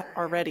bit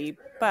already,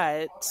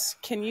 but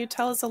can you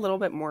tell us a little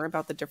bit more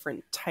about the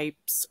different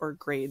types or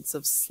grades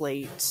of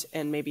slate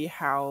and maybe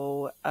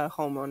how a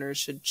homeowner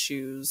should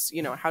choose,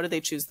 how do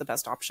they choose the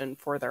best option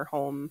for their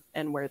home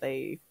and where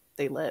they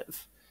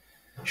live?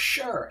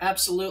 Sure,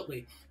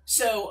 absolutely.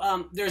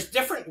 So there's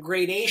different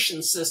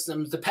gradation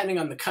systems depending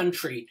on the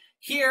country.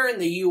 Here in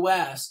the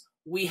U.S.,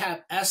 we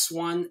have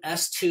S1,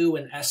 S2,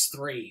 and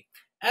S3.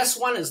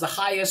 S1 is the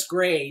highest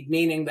grade,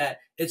 meaning that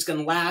it's going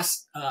to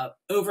last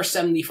over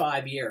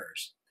 75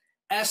 years.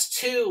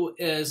 S2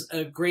 is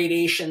a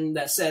gradation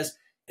that says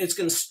it's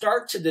going to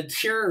start to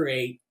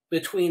deteriorate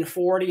between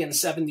 40 and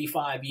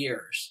 75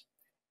 years.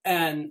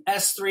 And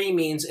S3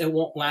 means it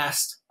won't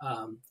last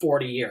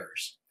 40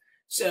 years.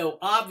 So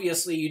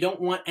obviously you don't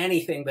want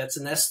anything that's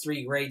an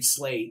S3 grade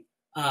slate.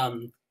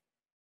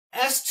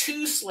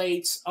 S2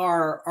 slates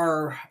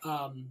are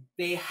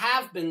they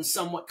have been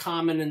somewhat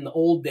common in the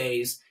old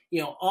days.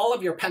 All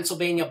of your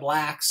Pennsylvania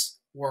blacks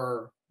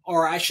were,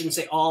 or I shouldn't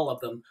say all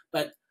of them,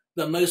 but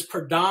the most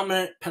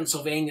predominant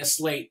Pennsylvania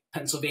slate,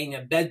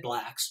 Pennsylvania bed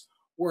blacks,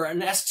 were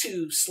an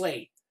S2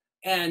 slate.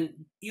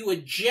 And you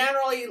would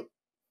generally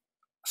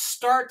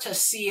start to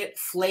see it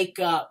flake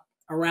up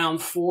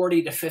around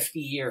 40 to 50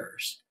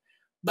 years.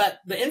 But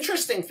the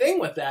interesting thing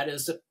with that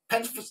is that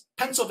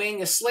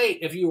Pennsylvania slate,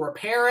 if you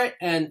repair it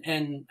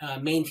and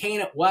maintain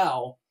it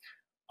well,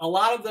 a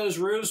lot of those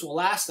roofs will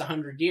last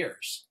 100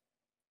 years.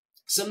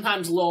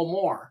 Sometimes a little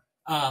more,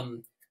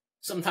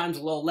 sometimes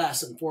a little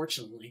less,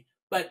 unfortunately.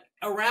 But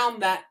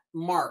around that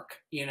mark,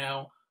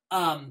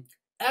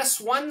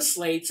 S1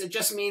 slates, it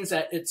just means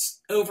that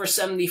it's over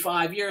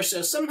 75 years.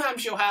 So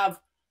sometimes you'll have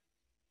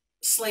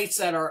slates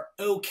that are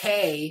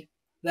okay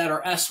that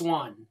are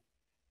S1.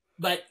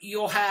 But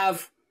you'll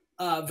have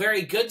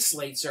very good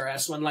slates that are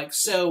S1. Like,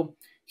 so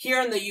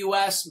here in the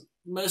U.S.,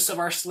 most of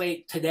our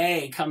slate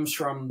today comes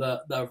from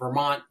the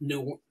Vermont,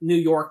 New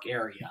York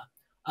area.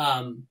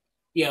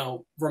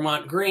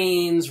 Vermont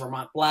greens,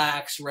 Vermont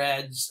blacks,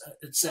 reds,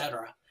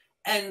 etc.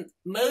 And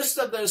most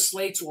of those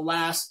slates will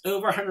last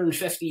over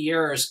 150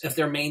 years if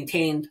they're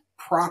maintained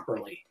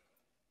properly.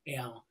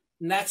 And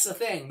that's the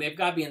thing. They've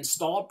got to be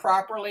installed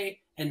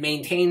properly and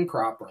maintained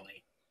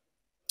properly.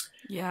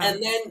 Yeah.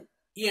 And then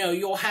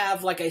you'll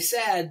have, like I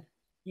said,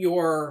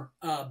 your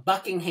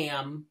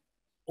Buckingham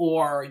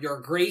or your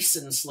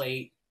Grayson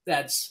slate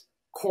that's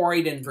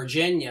quarried in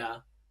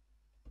Virginia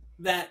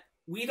that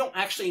we don't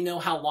actually know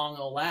how long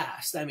it'll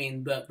last. I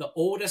mean, the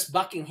oldest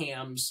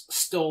Buckinghams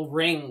still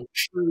ring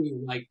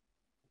true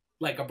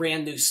like a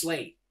brand new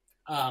slate.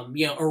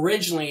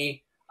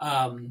 Originally,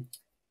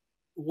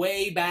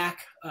 way back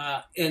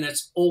in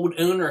its old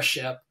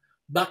ownership,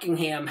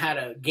 Buckingham had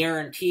a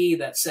guarantee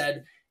that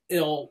said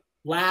it'll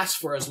last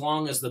for as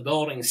long as the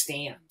building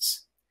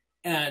stands.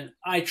 And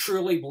I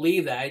truly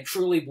believe that. I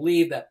truly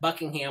believe that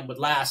Buckingham would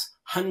last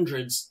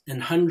hundreds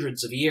and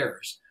hundreds of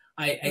years.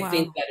 I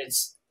think that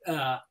it's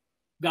got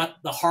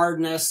the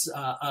hardness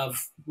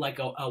of like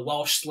a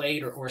Welsh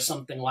slate or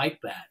something like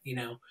that,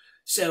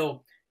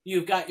 So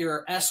you've got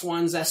your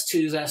S1s,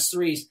 S2s,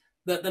 S3s.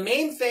 The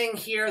main thing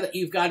here that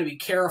you've got to be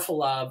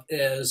careful of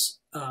is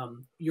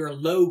your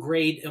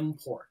low-grade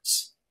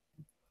imports.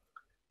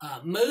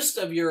 Most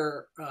of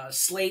your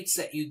slates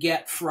that you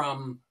get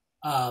from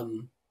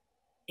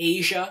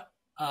Asia,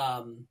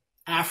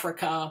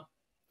 Africa,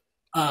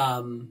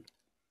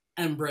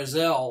 and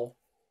Brazil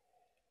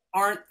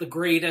aren't the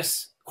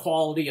greatest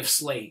quality of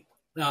slate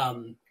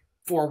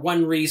for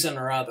one reason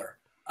or other.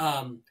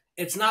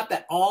 It's not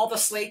that all the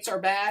slates are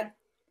bad,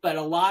 but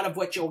a lot of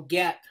what you'll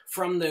get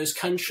from those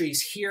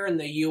countries here in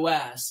the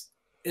U.S.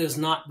 is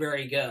not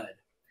very good.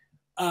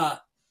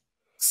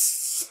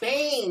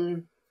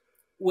 Spain,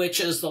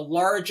 which is the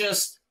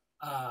largest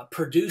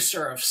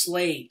producer of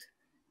slate,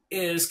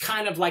 is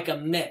kind of like a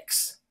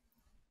mix.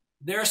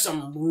 There's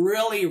some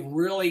really,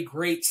 really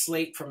great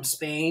slate from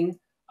Spain,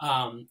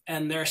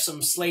 and there's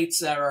some slates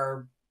that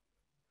are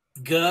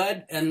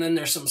good, and then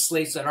there's some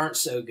slates that aren't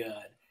so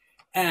good.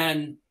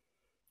 And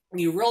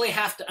you really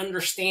have to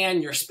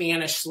understand your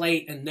Spanish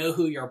slate and know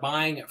who you're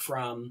buying it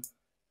from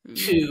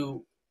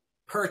to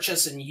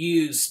purchase and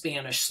use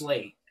Spanish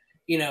slate.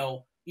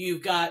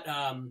 You've got,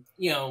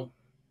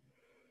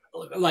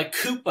 like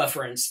Coupa,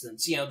 for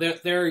instance,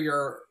 they're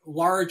your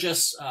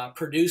largest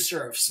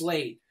producer of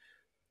slate.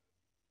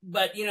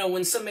 But,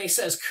 when somebody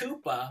says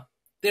Coupa,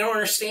 they don't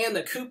understand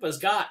that Coupa's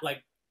got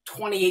like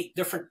 28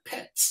 different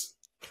pits.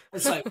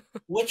 It's like,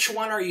 which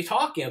one are you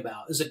talking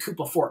about? Is it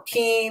Coupa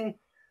 14,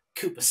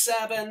 Coupa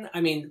 7?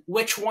 I mean,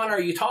 which one are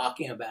you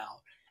talking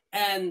about?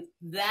 And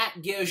that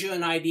gives you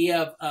an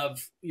idea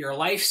of your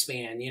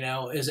lifespan.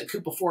 Is it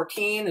Coupa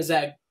 14? Is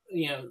that,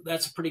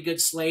 that's a pretty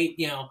good slate.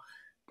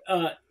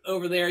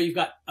 over there, you've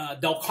got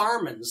Del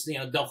Carmen's.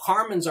 Del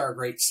Carmen's are a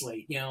great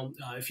slate.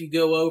 If you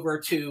go over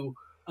to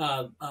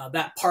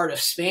that part of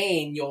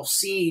Spain, you'll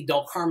see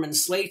Del Carmen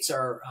slates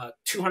are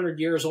 200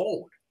 years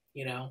old.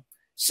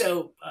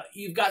 So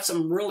you've got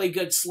some really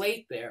good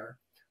slate there.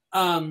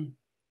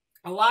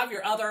 A lot of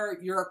your other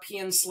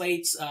European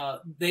slates,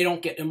 they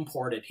don't get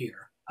imported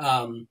here.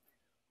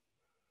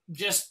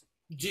 Just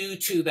due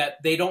to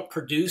that, they don't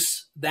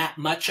produce that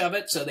much of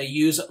it, so they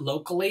use it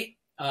locally.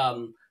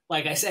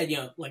 Like I said,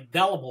 like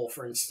Delible,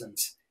 for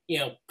instance,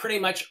 pretty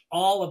much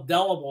all of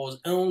Delible is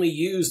only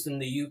used in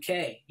the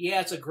UK.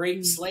 Yeah, it's a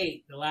great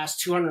slate. It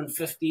lasts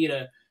 250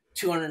 to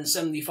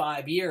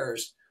 275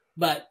 years,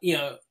 but,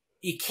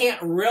 you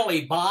can't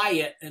really buy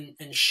it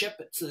and ship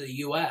it to the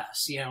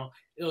US.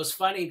 It was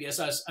funny because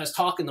I was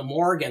talking to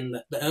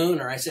Morgan, the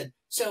owner. I said,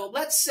 so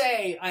let's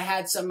say I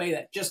had somebody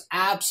that just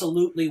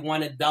absolutely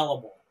wanted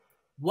Delible.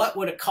 What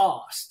would it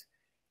cost?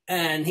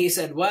 And he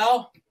said,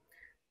 well,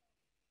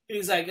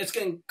 he's like, it's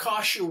going to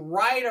cost you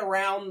right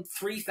around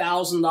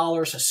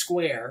 $3,000 a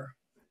square.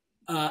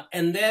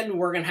 And then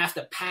we're going to have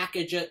to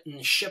package it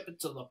and ship it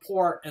to the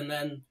port and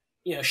then,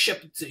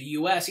 ship it to the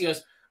US. He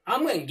goes,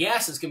 I'm going to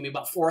guess it's going to be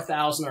about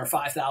 $4,000 or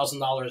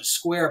 $5,000 a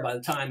square by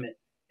the time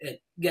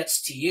it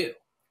gets to you.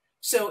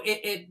 So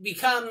it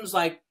becomes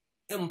like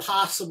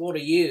impossible to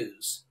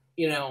use,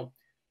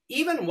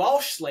 even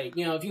Welsh slate,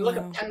 if you look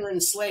at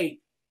Penryn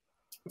slate,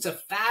 it's a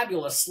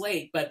fabulous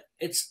slate, but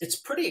it's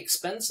pretty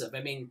expensive.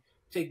 I mean,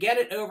 to get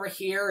it over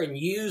here and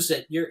use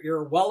it,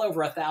 you're well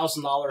over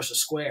 $1,000 a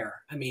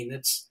square. I mean,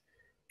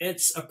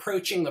 it's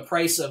approaching the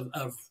price of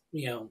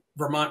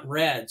Vermont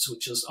Reds,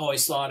 which is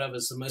always thought of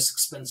as the most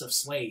expensive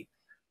slate.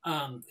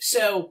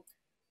 So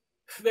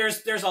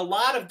there's a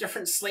lot of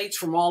different slates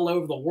from all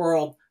over the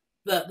world.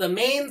 The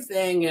main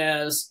thing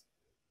is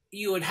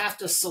you would have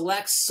to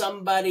select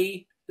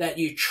somebody that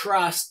you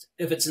trust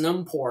if it's an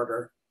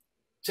importer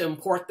to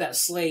import that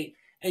slate.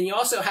 And you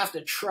also have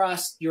to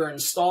trust your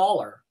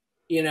installer.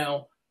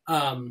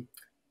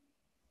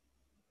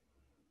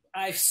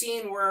 I've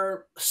seen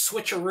where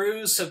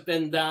switcheroos have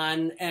been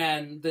done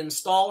and the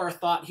installer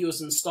thought he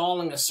was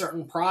installing a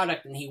certain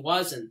product and he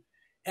wasn't.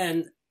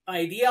 And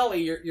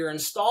ideally, your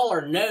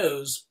installer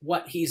knows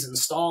what he's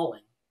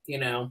installing,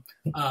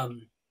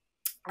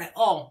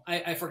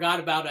 I forgot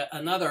about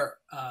another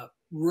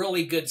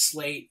really good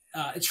slate.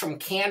 It's from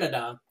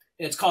Canada.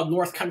 It's called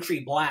North Country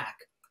Black.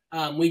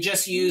 We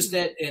just used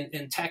it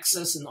in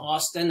Texas and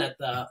Austin at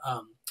the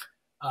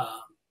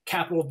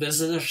Capitol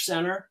Visitor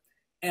Center,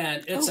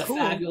 and it's a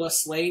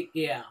fabulous slate.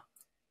 Yeah.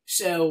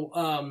 So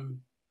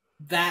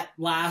that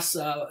lasts,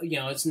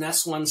 its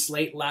Nest One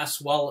slate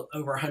lasts well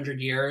over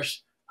 100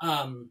 years.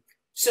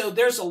 So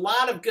there's a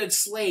lot of good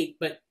slate,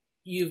 but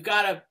you've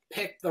got to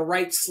pick the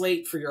right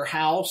slate for your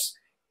house.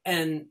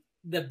 And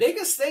the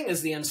biggest thing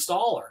is the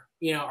installer.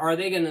 Are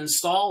they going to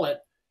install it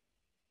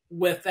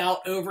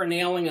without over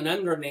nailing and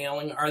under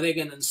nailing? Are they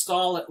going to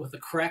install it with the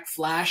correct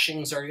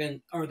flashings? Are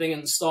they going to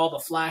install the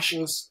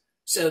flashings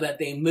so that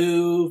they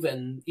move?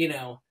 And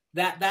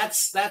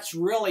that's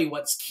really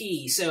what's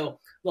key. So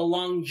the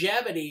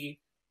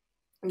longevity,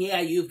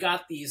 you've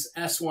got these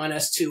S1,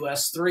 S2,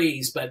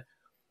 S3s, but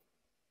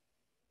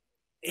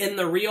in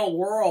the real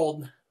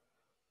world,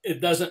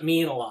 it doesn't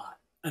mean a lot,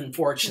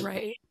 unfortunately.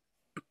 Right.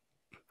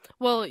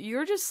 Well,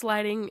 you're just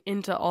sliding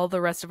into all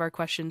the rest of our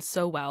questions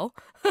so well.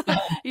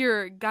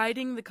 You're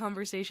guiding the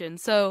conversation.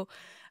 So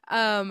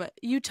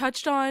you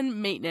touched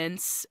on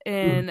maintenance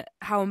and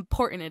how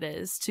important it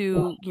is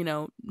to,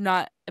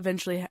 not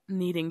eventually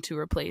needing to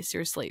replace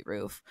your slate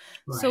roof.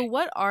 Right. So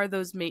what are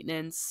those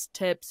maintenance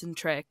tips and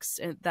tricks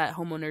that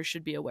homeowners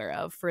should be aware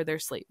of for their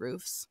slate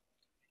roofs?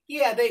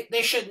 Yeah,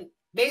 they should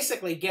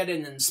basically get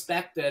it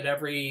inspected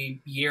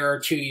every year,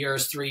 2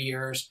 years, 3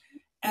 years.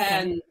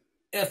 And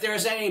if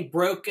there's any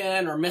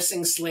broken or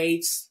missing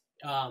slates,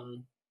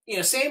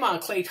 same on a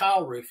clay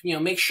tile roof,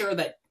 make sure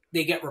that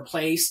they get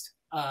replaced.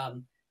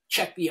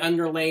 Check the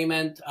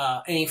underlayment,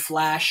 any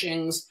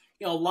flashings.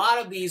 A lot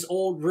of these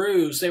old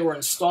roofs, they were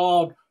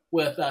installed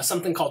with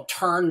something called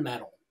turn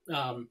metal.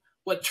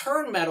 What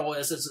turn metal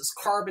is it's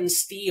carbon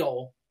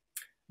steel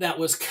that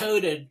was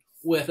coated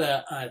with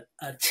a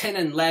tin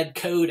and lead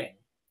coating.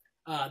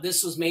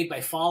 This was made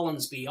by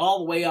Follansbee all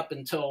the way up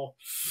until,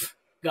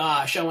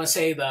 I want to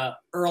say the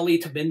early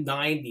to mid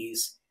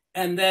 90s.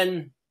 And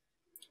then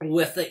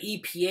with the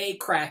EPA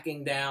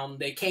cracking down,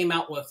 they came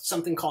out with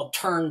something called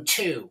Turn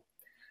 2.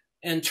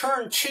 And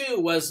Turn 2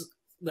 was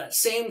that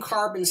same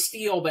carbon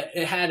steel, but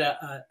it had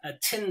a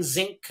tin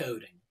zinc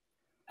coating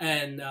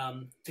and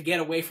to get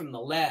away from the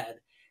lead.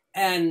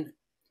 And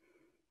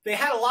they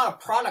had a lot of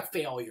product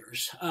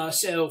failures.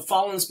 So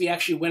Follansbee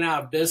actually went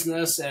out of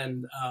business,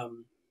 and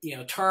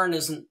Turn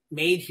isn't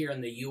made here in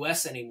the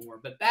U.S.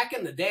 anymore. But back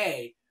in the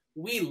day,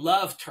 we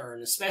loved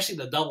Turn, especially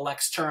the Double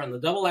X Turn. The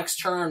Double X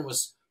Turn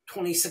was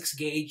 26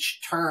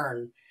 gauge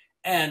Turn,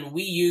 and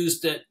we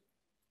used it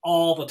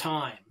all the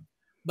time.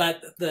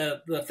 But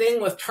the thing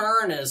with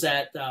Turn is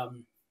that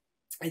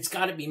it's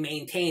got to be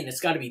maintained. It's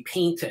got to be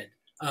painted.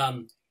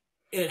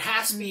 it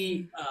has to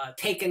be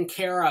taken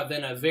care of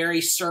in a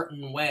very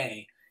certain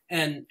way.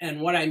 And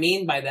what I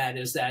mean by that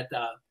is that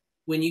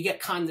when you get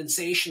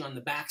condensation on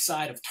the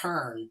backside of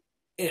turn,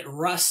 it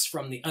rusts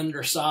from the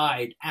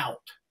underside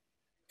out.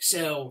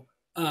 So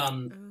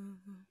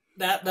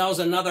that was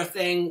another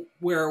thing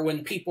where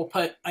when people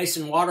put ice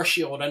and water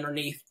shield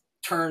underneath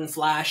turn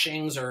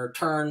flashings or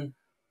turn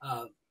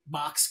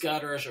box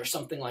gutters or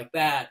something like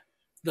that,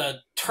 the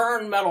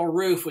turn metal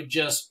roof would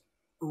just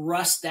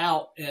rust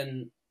out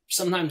in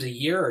sometimes a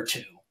year or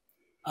two,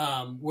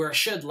 where it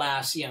should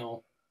last,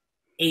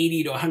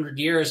 80 to 100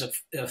 years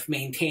if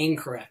maintained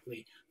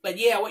correctly. But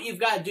yeah, what you've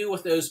got to do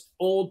with those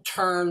old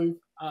turn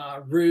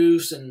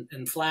roofs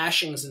and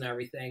flashings and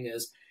everything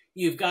is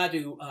you've got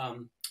to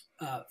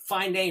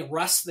find any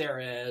rust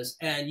there is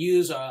and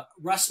use a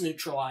rust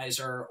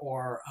neutralizer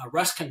or a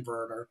rust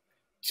converter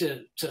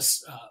to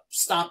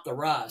stop the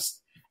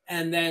rust.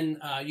 And then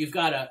you've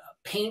got to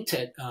paint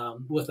it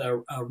with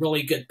a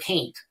really good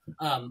paint.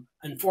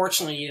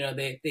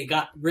 Unfortunately, they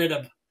got rid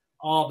of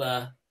all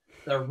the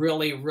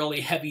really, really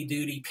heavy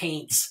duty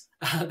paints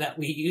that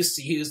we used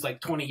to use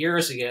like 20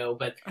 years ago.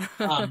 But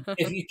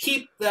if you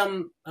keep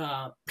them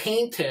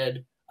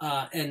painted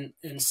and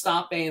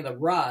stop any of the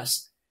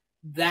rust,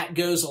 that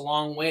goes a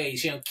long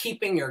ways.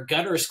 Keeping your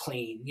gutters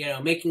clean,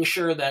 making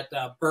sure that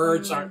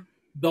birds aren't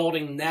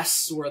building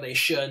nests where they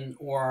shouldn't,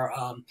 or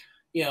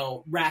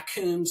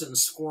raccoons and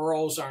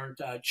squirrels aren't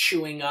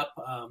chewing up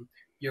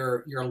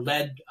your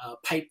lead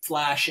pipe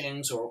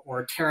flashings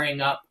or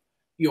tearing up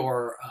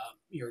your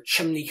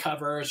chimney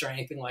covers or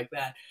anything like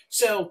that.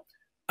 So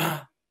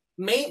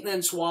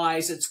maintenance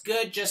wise, it's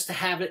good just to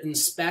have it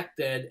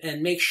inspected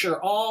and make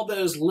sure all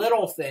those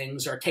little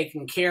things are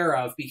taken care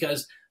of,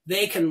 because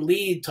they can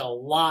lead to a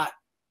lot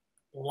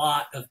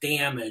of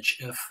damage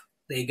if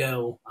they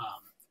go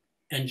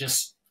and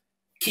just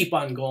keep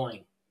on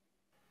going.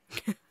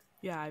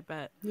 Yeah, I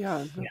bet.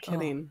 Yeah, no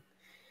kidding.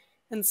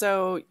 And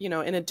so, in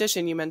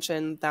addition, you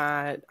mentioned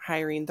that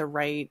hiring the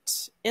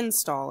right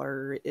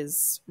installer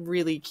is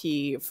really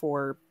key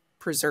for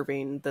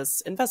preserving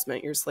this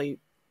investment, your slate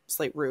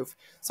roof.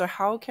 So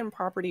how can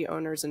property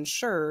owners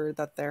ensure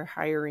that they're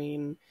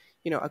hiring,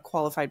 a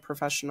qualified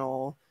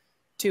professional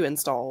to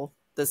install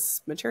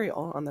this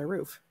material on their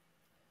roof?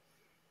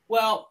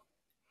 Well,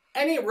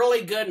 any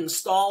really good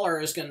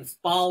installer is going to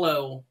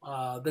follow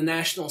the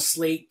National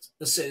Slate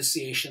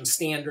Association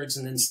Standards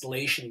and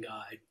Installation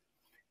Guide.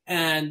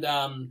 And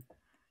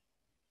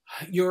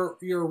your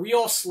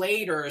real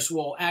slaters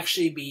will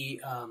actually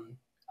be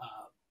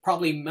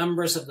probably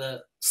members of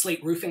the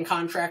Slate Roofing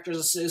Contractors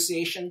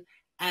Association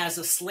as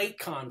a slate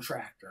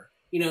contractor.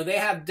 They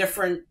have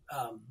different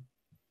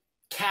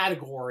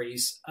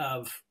categories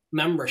of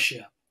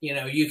membership.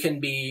 You can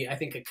be, I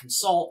think, a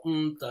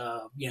consultant,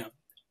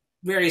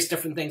 various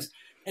different things,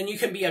 and you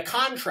can be a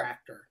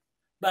contractor.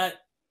 But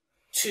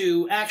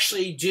to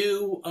actually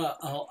do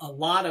a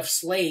lot of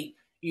slate,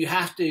 you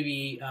have to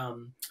be,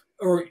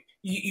 or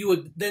you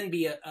would then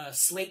be a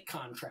slate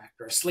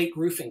contractor, a slate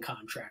roofing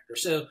contractor.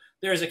 So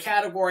there's a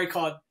category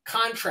called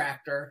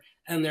contractor,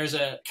 and there's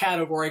a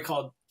category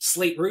called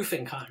slate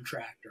roofing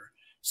contractor.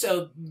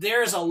 So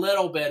there's a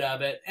little bit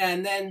of it.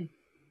 And then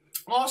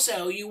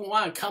also you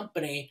want a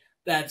company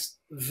that's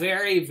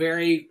very,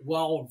 very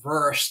well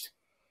versed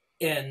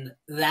in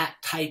that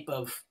type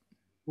of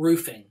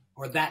roofing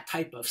or that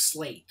type of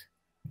slate.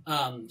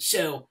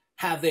 So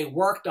have they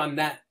worked on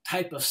that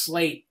type of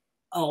slate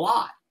a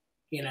lot?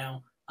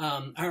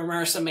 I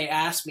remember somebody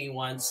asked me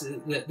once,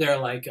 they're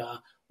like,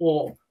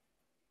 well,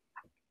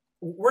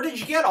 where did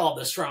you get all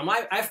this from?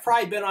 I've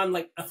probably been on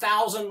like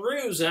 1,000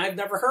 roofs and I've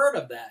never heard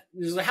of that.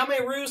 He's like, how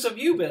many roofs have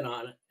you been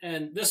on?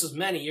 And this was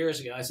many years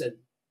ago. I said,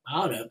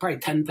 I don't know, probably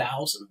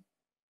 10,000.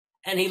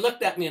 And he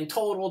looked at me in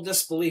total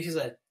disbelief. He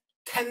said,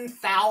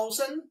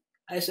 10,000?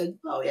 I said,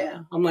 oh yeah.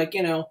 I'm like,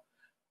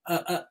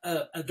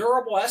 a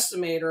durable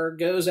estimator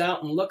goes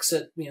out and looks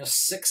at,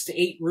 6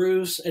 to 8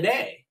 roofs a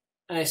day.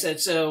 And I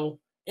said, so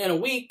in a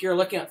week, you're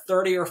looking at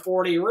 30 or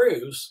 40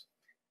 roofs.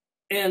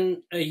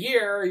 In a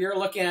year, you're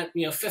looking at,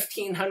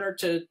 1,500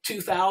 to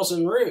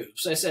 2,000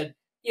 roofs. I said,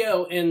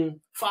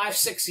 in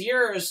 5-6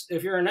 years,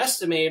 if you're an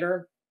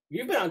estimator,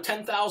 you've been on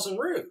 10,000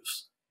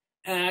 roofs.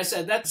 And I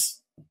said, that's,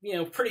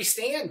 pretty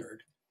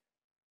standard.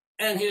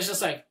 And he was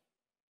just like,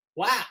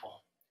 wow.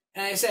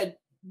 And I said,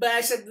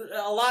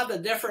 a lot of the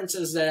difference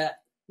is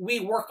that we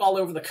work all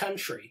over the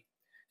country.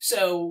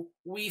 So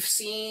we've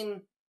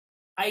seen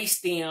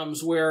ice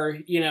dams where,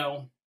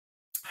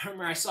 I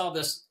remember I saw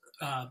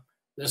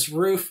this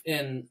roof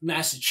in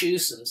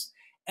Massachusetts.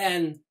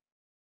 And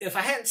if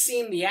I hadn't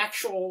seen the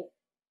actual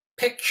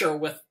picture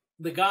with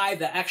the guy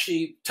that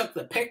actually took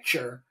the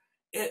picture,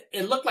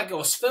 it looked like it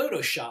was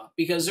Photoshopped,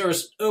 because there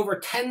was over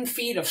 10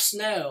 feet of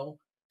snow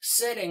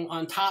sitting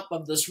on top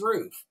of this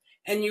roof.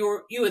 And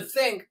you would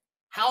think,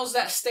 how's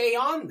that stay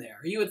on there?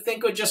 You would think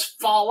it would just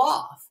fall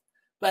off.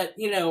 But,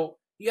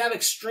 you have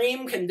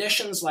extreme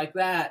conditions like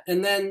that.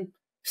 And then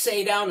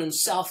say down in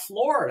South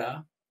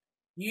Florida,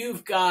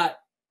 you've got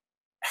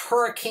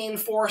hurricane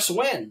force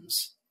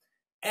winds.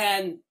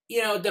 And,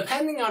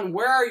 depending on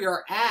where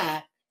you're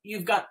at,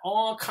 you've got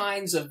all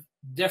kinds of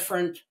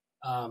different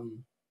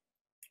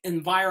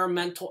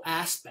environmental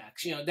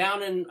aspects.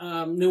 Down in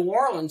New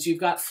Orleans, you've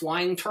got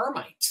flying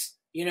termites.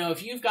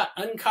 If you've got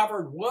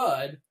uncovered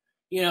wood,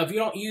 if you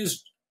don't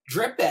use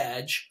drip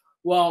edge,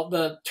 well,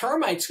 the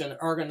termites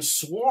are going to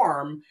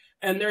swarm,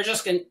 and they're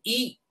just going to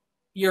eat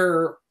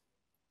your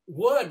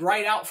wood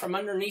right out from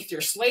underneath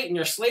your slate, and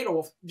your slate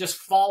will just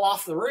fall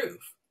off the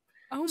roof.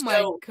 Oh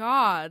my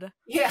God.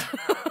 Yeah.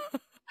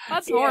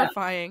 That's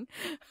horrifying.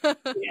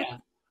 Yeah.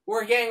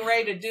 We're getting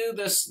ready to do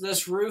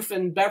this roof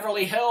in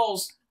Beverly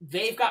Hills.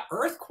 They've got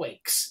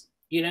earthquakes,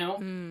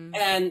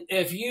 and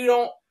if you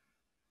don't,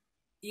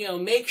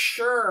 make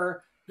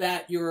sure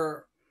that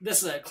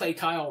this is a clay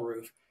tile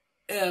roof.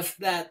 If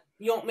that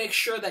you don't make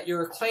sure that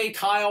your clay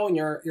tile and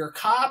your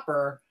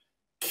copper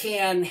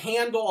can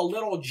handle a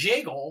little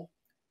jiggle,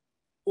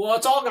 well,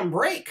 it's all going to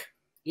break,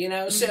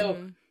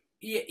 So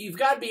you've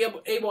got to be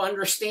able to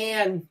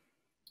understand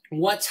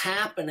what's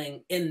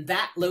happening in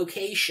that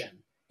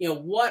location.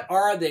 What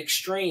are the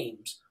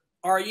extremes?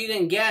 Are you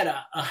going to get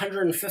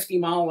 150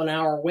 mile an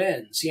hour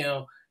winds?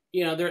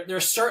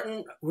 There's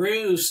certain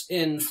roofs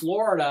in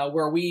Florida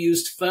where we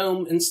used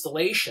foam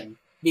installation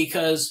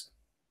because,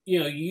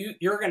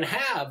 you're going to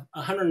have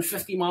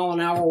 150 mile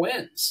an hour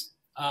winds.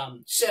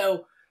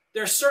 So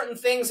there's certain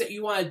things that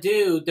you want to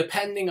do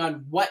depending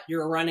on what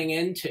you're running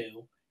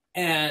into.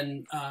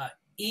 And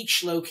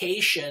each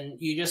location,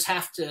 you just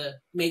have to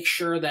make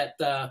sure that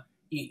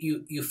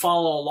you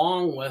follow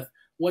along with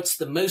what's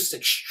the most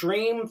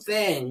extreme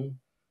thing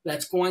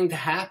that's going to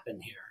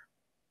happen here.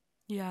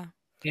 Yeah.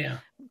 Yeah.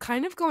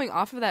 Kind of going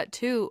off of that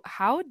too,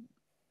 how,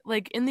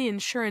 like in the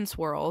insurance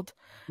world,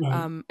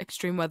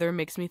 extreme weather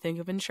makes me think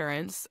of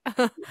insurance.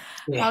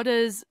 How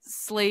does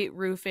slate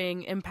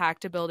roofing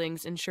impact a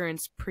building's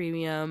insurance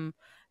premium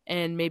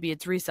and maybe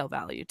its resale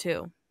value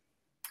too?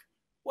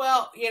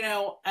 Well,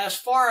 as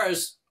far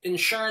as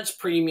insurance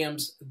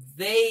premiums,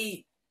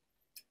 there's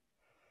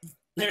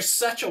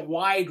such a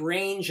wide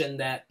range in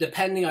that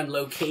depending on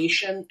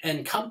location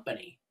and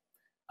company.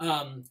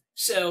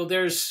 So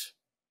there's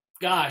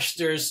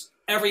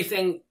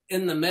everything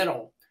in the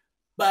middle.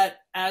 But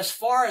as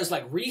far as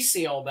like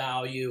resale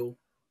value,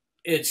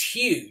 it's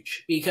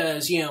huge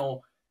because,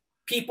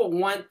 people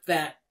want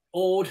that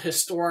old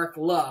historic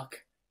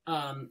look.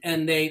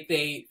 And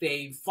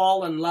they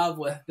fall in love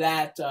with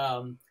that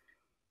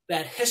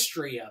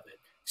history of it.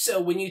 So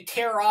when you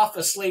tear off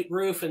a slate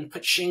roof and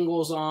put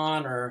shingles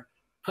on or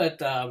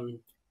put,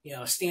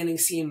 standing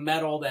seam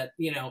metal that,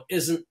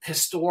 isn't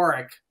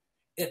historic,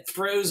 it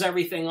throws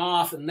everything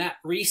off, and that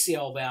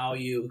resale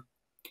value,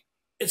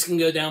 it's going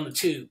to go down the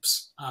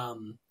tubes.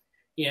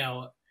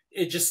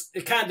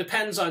 It kind of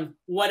depends on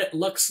what it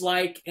looks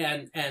like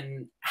and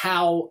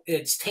how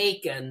it's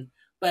taken.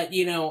 But,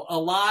 a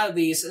lot of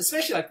these,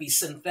 especially like these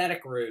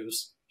synthetic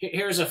roofs,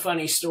 here's a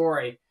funny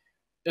story.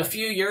 A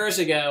few years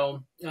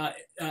ago,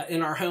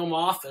 in our home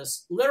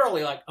office,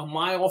 literally like a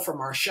mile from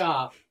our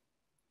shop,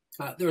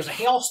 there was a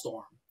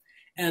hailstorm,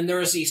 and there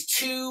was these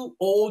two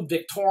old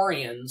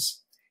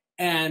Victorians,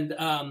 and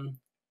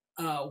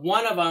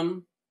one of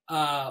them,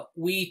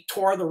 we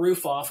tore the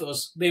roof off.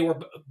 They were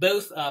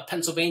both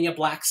Pennsylvania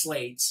black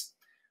slates.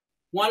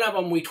 One of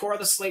them, we tore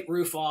the slate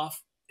roof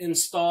off,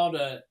 installed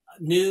a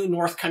new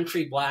North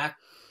Country black,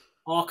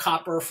 all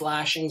copper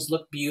flashings,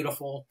 looked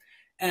beautiful.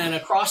 And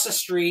across the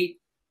street,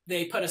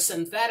 they put a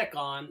synthetic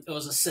on. It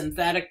was a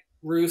synthetic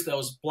roof that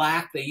was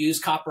black. They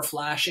used copper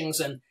flashings.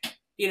 And,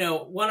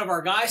 one of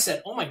our guys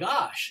said, "Oh my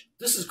gosh,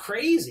 this is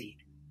crazy.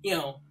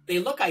 They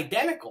look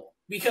identical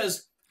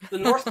because the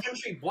North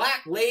Country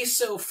black lays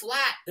so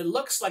flat, it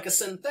looks like a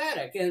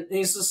synthetic." And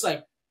he's just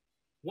like,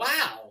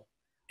 "Wow."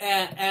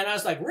 And I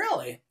was like,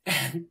 "Really?"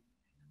 And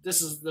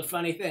this is the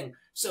funny thing.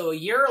 So a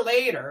year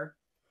later,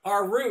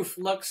 our roof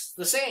looks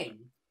the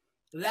same.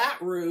 That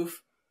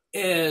roof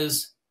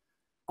is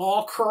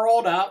all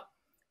curled up.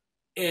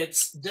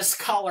 It's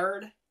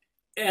discolored,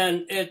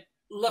 and it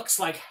looks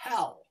like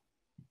hell.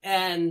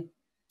 And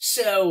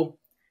so,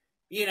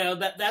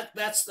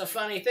 that's the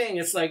funny thing.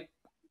 It's like,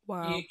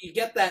 wow, you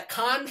get that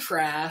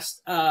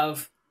contrast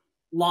of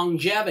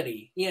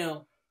longevity.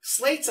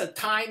 Slate's a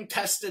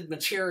time-tested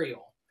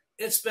material.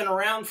 It's been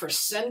around for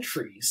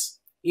centuries.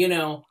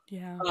 The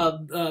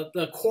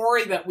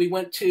quarry that we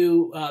went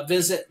to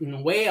visit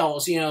in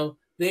Wales,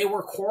 they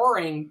were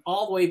quarrying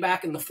all the way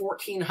back in the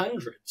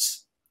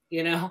 1400s,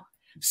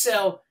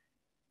 So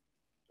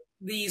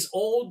these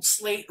old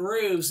slate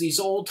roofs, these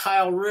old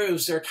tile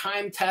roofs, they're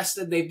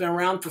time-tested. They've been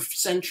around for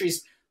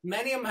centuries.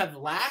 Many of them have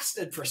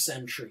lasted for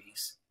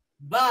centuries.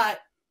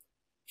 But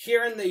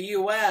here in the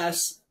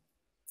U.S.,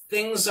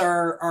 things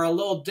are a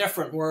little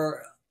different,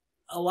 where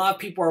a lot of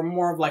people are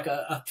more of like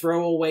a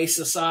throwaway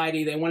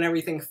society. They want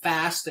everything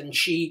fast and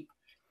cheap.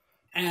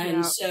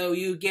 And so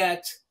you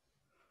get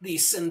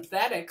these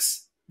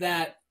synthetics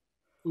that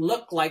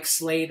look like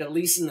slate, at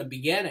least in the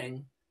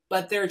beginning,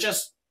 but they're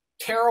just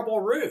terrible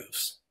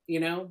roofs.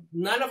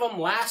 None of them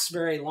last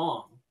very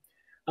long.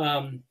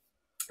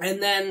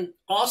 And then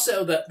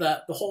also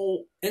the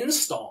whole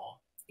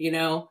install,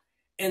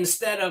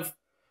 instead of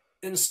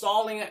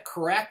installing it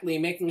correctly,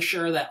 making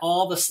sure that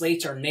all the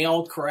slates are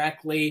nailed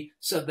correctly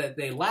so that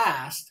they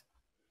last.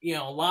 A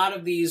lot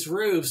of these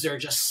roofs, they're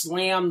just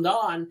slammed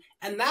on.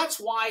 And that's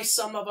why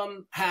some of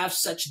them have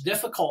such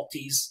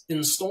difficulties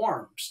in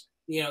storms.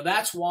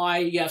 That's why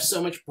you have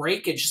so much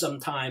breakage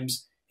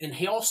sometimes in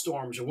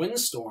hailstorms or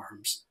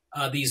windstorms,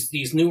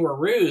 these newer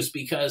roofs,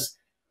 because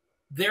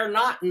they're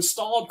not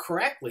installed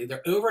correctly.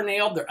 They're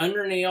over-nailed, they're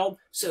under-nailed,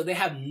 so they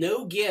have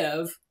no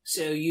give.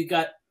 So you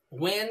got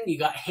wind, you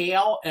got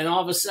hail, and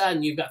all of a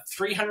sudden you've got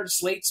 300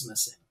 slates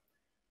missing.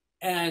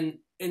 And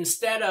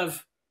instead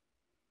of,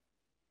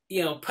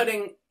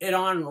 putting it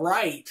on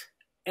right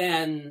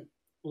and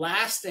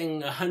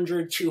lasting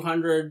 100,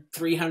 200,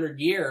 300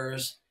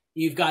 years,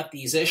 you've got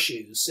these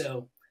issues.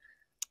 So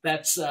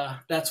that's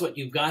what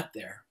you've got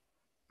there.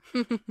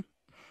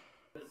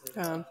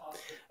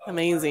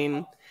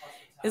 Amazing.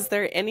 Is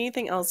there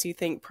anything else you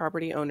think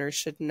property owners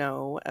should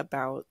know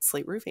about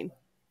slate roofing?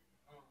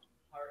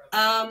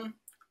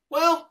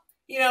 Well,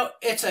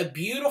 it's a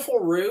beautiful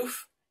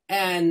roof,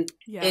 and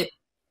you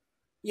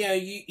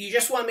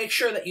just want to make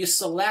sure that you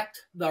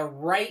select the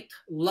right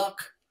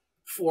look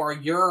for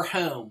your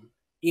home.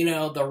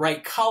 The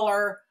right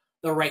color,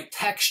 the right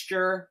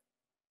texture,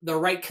 the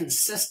right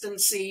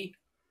consistency.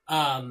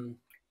 You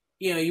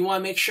want to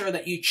make sure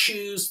that you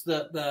choose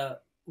the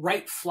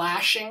right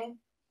flashing,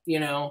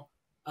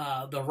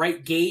 the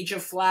right gauge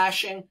of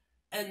flashing,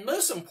 and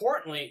most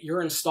importantly,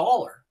 your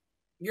installer.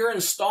 Your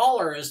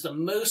installer is the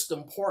most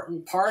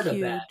important part of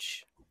that.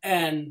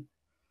 And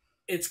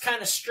it's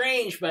kind of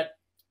strange, but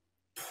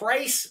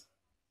price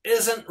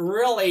isn't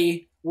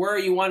really where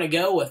you want to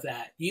go with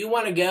that. You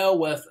want to go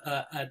with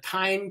a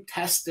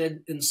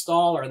time-tested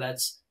installer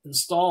that's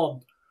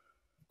installed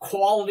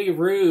quality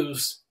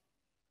roofs,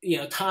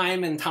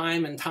 time and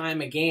time and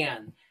time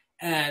again.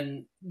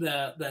 And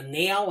the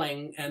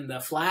nailing and the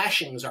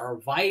flashings are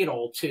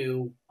vital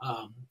to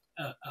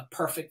a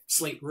perfect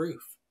slate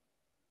roof.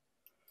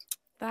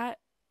 That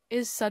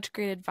is such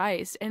great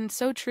advice and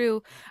so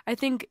true. I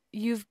think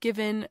you've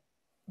given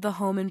the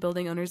home and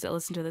building owners that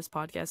listen to this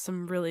podcast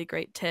some really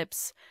great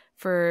tips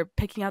for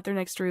picking out their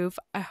next roof.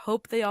 I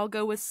hope they all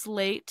go with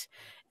slate.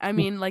 I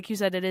mean, like you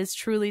said, it is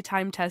truly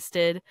time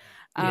tested,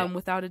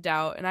 without a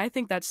doubt. And I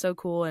think that's so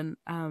cool. And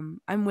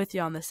I'm with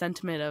you on the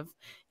sentiment of,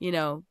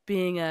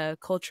 being a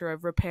culture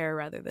of repair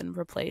rather than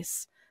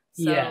replace.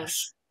 So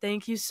yes.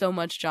 Thank you so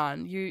much,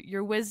 John.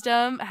 Your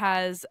wisdom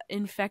has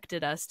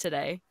infected us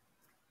today.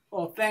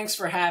 Well, thanks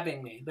for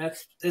having me.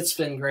 It's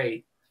been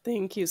great.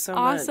 Thank you so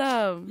much.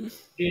 Awesome.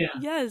 Yeah.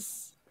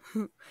 Yes.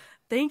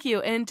 Thank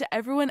you. And to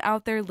everyone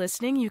out there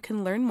listening, you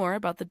can learn more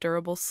about the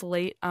Durable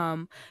Slate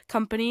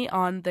Company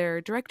on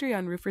their directory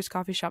on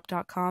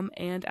rooferscoffeeshop.com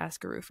and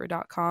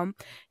AskARoofer.com.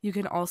 You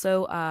can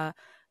also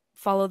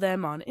follow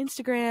them on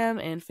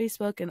Instagram and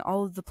Facebook and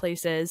all of the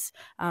places.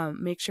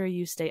 Make sure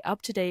you stay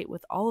up to date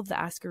with all of the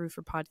Ask a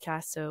Roofer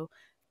podcasts. So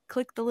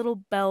click the little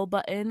bell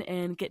button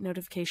and get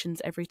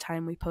notifications every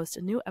time we post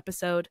a new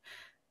episode.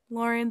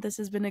 Lauren, this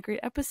has been a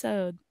great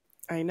episode.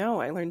 I know.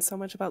 I learned so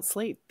much about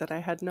slate that I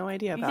had no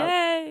idea about.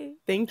 Yay!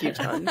 Thank you,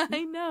 John.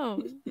 I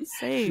know.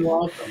 Same. You're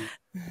welcome.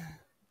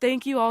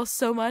 Thank you all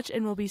so much,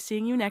 and we'll be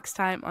seeing you next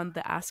time on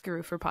the Ask a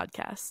Roofer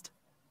podcast.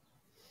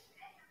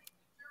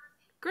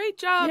 Great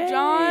job, Yay,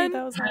 John.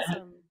 that was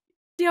awesome.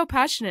 See how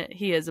passionate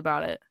he is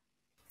about it.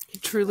 He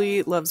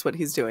truly loves what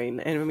he's doing.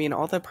 And I mean,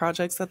 all the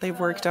projects that they've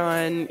worked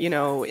on,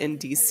 in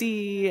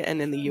DC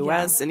and in the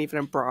US and even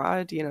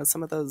abroad,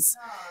 some of those,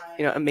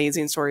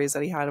 amazing stories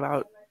that he had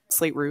about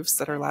slate roofs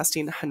that are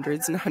lasting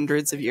hundreds and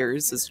hundreds of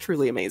years is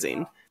truly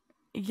amazing.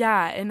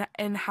 Yeah.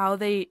 And how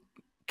they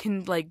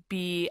can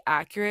be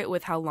accurate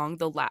with how long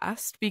they'll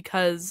last,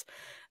 because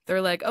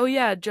they're like, oh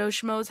yeah, Joe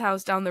Schmo's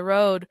house down the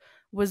road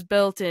was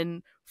built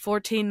in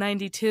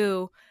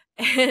 1492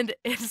 and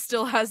it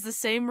still has the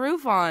same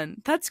roof on.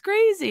 That's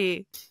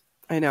crazy.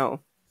 I know.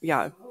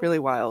 Yeah, really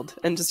wild.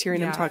 And just hearing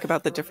him talk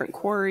about the different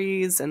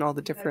quarries and all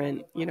the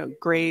different,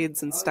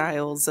 grades and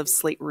styles of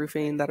slate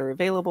roofing that are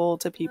available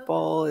to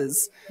people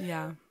is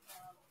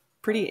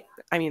pretty,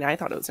 I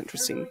thought it was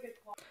interesting.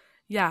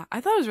 Yeah,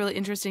 I thought it was really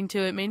interesting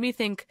too. It made me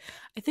think,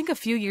 I think a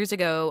few years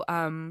ago,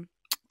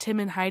 Tim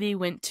and Heidi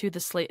went to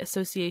the Slate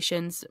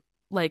Association's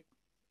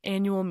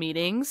annual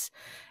meetings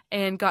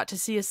and got to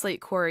see a slate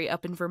quarry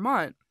up in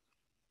Vermont.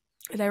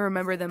 And I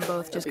remember them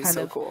both just kind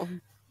of cool.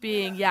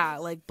 being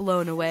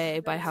blown away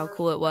by how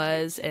cool it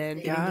was,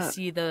 and getting to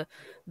see the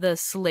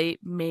slate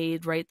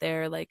made right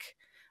there,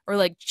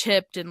 or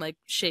chipped and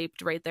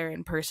shaped right there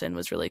in person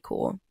was really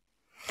cool.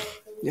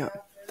 Yeah,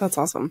 that's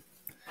awesome.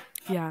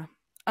 Yeah.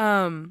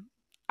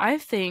 I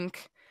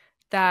think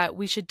that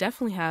we should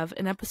definitely have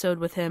an episode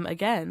with him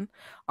again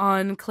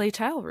on clay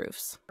tile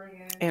roofs.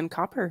 And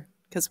copper,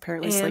 because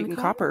apparently slate and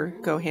copper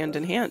go hand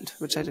in hand,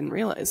 which I didn't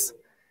realize.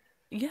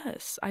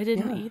 Yes, I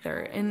didn't either.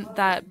 And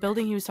that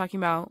building he was talking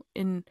about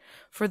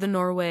for the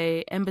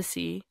Norway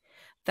embassy,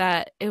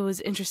 that it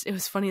was interesting. It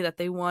was funny that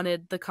they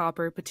wanted the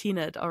copper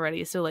patinaed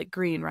already, so like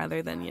green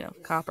rather than, you know,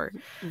 copper.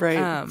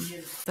 Right.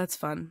 That's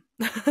fun.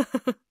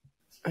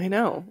 I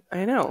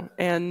know.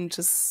 And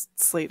just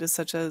slate is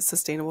such a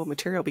sustainable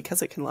material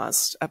because it can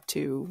last up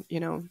to,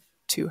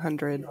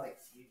 200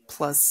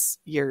 plus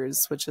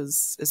years, which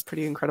is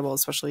pretty incredible,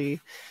 especially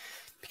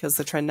because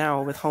the trend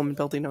now with home and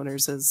building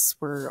owners is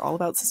we're all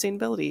about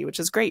sustainability, which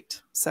is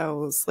great.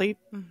 So slate's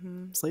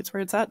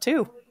where it's at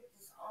too.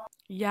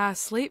 Yeah,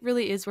 slate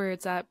really is where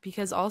it's at,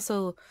 because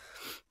also,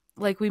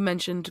 like we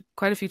mentioned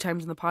quite a few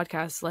times in the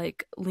podcast,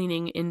 like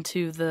leaning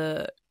into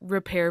the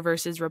repair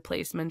versus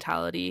replace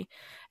mentality.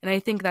 And I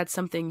think that's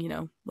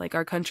something, like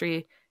our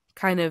country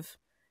kind of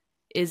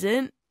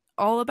isn't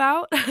all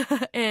about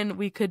and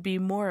we could be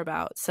more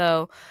about.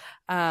 So,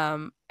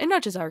 and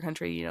not just our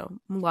country, a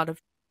lot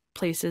of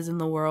places in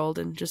the world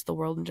and just the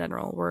world in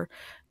general, we're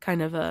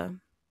kind of a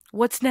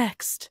what's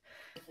next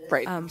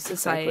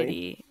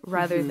society,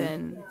 rather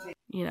than,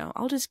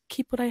 I'll just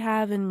keep what I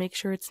have and make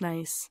sure it's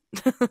nice.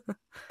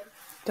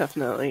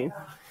 Definitely.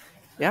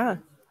 Yeah.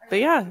 But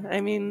yeah,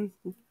 I mean,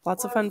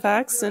 lots of fun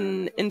facts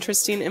and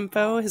interesting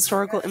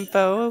historical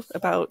info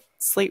about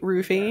slate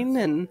roofing,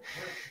 and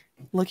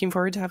looking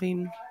forward to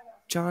having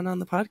John on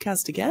the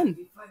podcast again.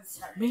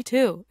 Me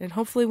too. And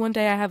hopefully one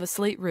day I have a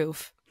slate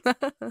roof.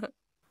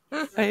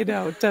 I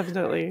know,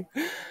 definitely.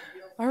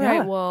 All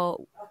right,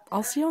 well,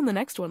 I'll see you on the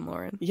next one,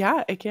 Lauren.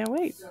 Yeah, I can't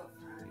wait.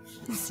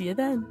 See you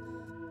then.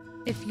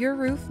 If your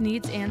roof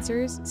needs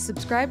answers,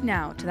 subscribe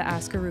now to the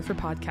AskARoofer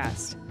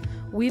podcast.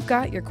 We've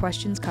got your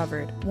questions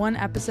covered, one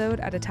episode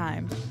at a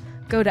time.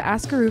 Go to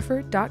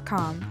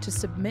AskARoofer.com to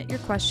submit your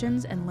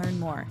questions and learn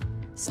more.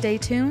 Stay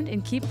tuned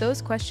and keep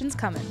those questions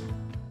coming.